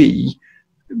unless we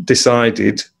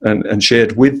decided and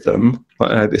shared with them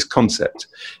this concept.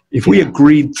 If we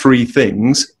agreed 3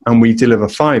 things and we deliver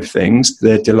 5 things,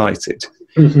 they're delighted.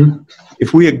 Mm-hmm.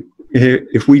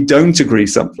 If we don't agree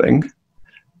something,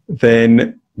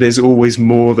 then there's always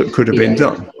more that could have been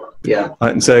done. Yeah.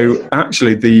 And so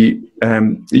actually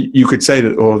you could say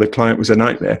that, the client was a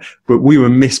nightmare, but we were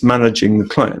mismanaging the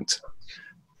client.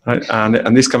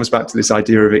 And this comes back to this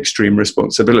idea of extreme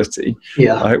responsibility.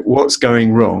 Yeah. What's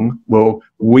going wrong? Well,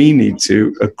 we need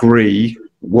to agree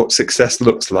what success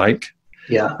looks like.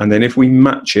 Yeah. And then if we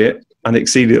match it and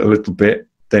exceed it a little bit,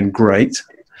 then great.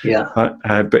 Yeah.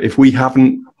 But if we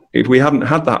haven't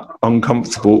had that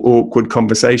uncomfortable, awkward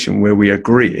conversation where we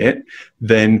agree it,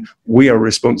 then we are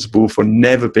responsible for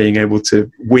never being able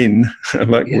to win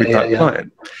with that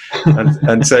client.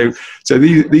 And so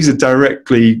these are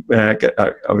directly,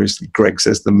 obviously Greg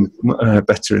says them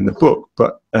better in the book,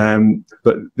 but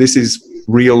this is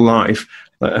real life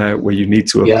where you need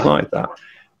to apply that.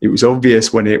 It was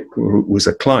obvious when it was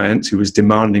a client who was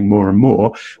demanding more and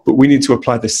more, but we need to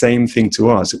apply the same thing to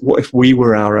us. What if we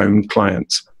were our own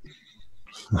clients?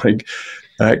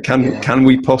 Can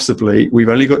we possibly, we've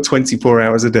only got 24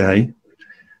 hours a day,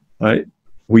 right?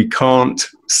 We can't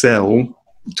sell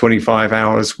 25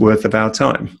 hours worth of our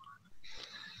time.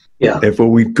 Yeah. Therefore,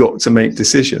 we've got to make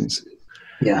decisions.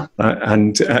 Yeah.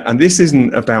 And this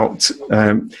isn't about,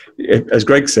 as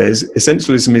Greg says,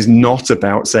 essentialism is not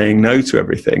about saying no to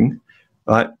everything.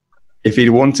 If he'd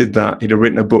wanted that, he'd have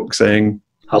written a book saying,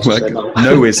 how to like say no.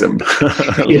 noism.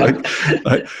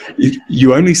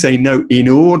 You only say no in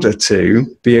order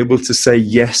to be able to say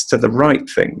yes to the right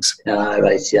things.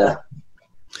 Right, yeah.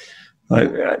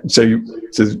 So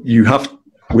you have,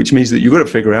 which means that you've got to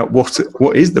figure out what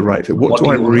is the right thing. What do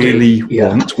I really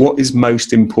want? What is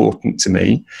most important to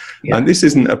me? Yeah. And this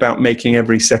isn't about making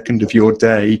every second of your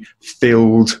day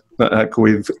filled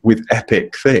with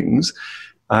epic things.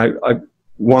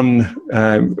 One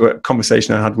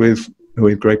conversation I had with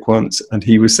Greg once, and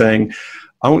he was saying,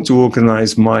 I want to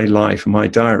organize my life and my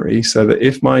diary so that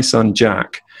if my son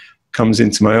Jack comes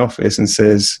into my office and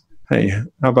says, hey,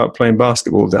 how about playing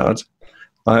basketball, Dad?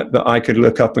 That I could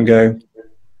look up and go,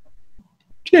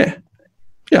 yeah,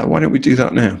 why don't we do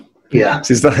that now? Yeah.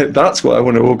 That's what I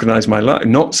want to organize my life,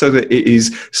 not so that it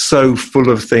is so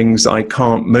full of things I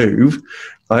can't move,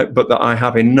 but that I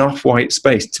have enough white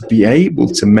space to be able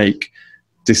to make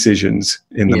decisions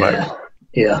in the moment.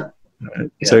 Yeah.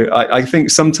 So I think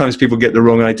sometimes people get the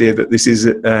wrong idea that this is,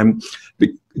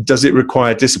 does it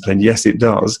require discipline? Yes, it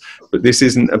does. But this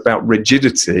isn't about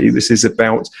rigidity. This is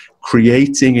about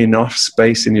creating enough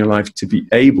space in your life to be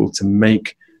able to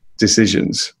make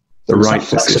decisions, the right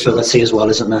decisions. Flexibility as well,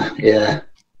 isn't there?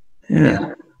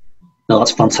 Yeah. No,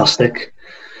 that's fantastic.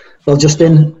 Well,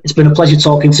 Justin, it's been a pleasure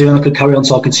talking to you, and I could carry on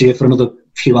talking to you for another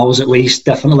few hours at least,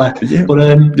 definitely. Yeah.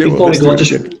 But before we go, I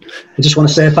just want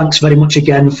to say thanks very much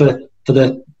again for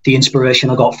the inspiration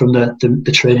I got from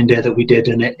the training day that we did,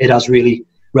 and it has really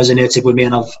resonated with me,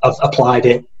 and I've applied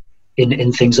it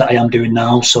in things that I am doing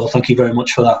now. So thank you very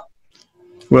much for that.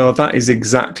 Well, that is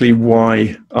exactly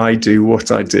why I do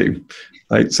what I do.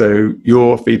 Right? So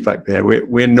your feedback there,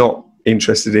 we're not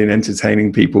interested in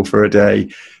entertaining people for a day.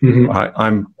 Mm-hmm.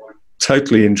 I'm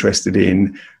totally interested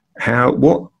in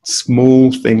what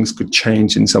small things could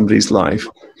change in somebody's life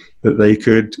that they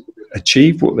could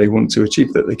achieve what they want to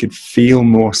achieve, that they could feel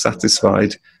more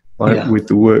satisfied with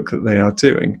the work that they are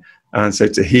doing. And so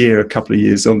to hear a couple of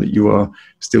years on that you are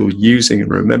still using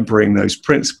and remembering those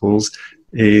principles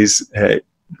is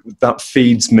that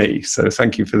feeds me. So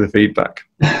thank you for the feedback.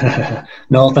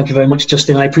 No, thank you very much,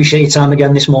 Justin. I appreciate your time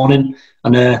again this morning,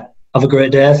 and have a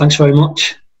great day. Thanks very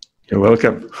much. You're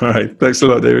welcome. All right. Thanks a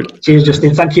lot, David. Cheers,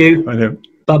 Justin. Thank you. I know.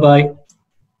 Bye-bye.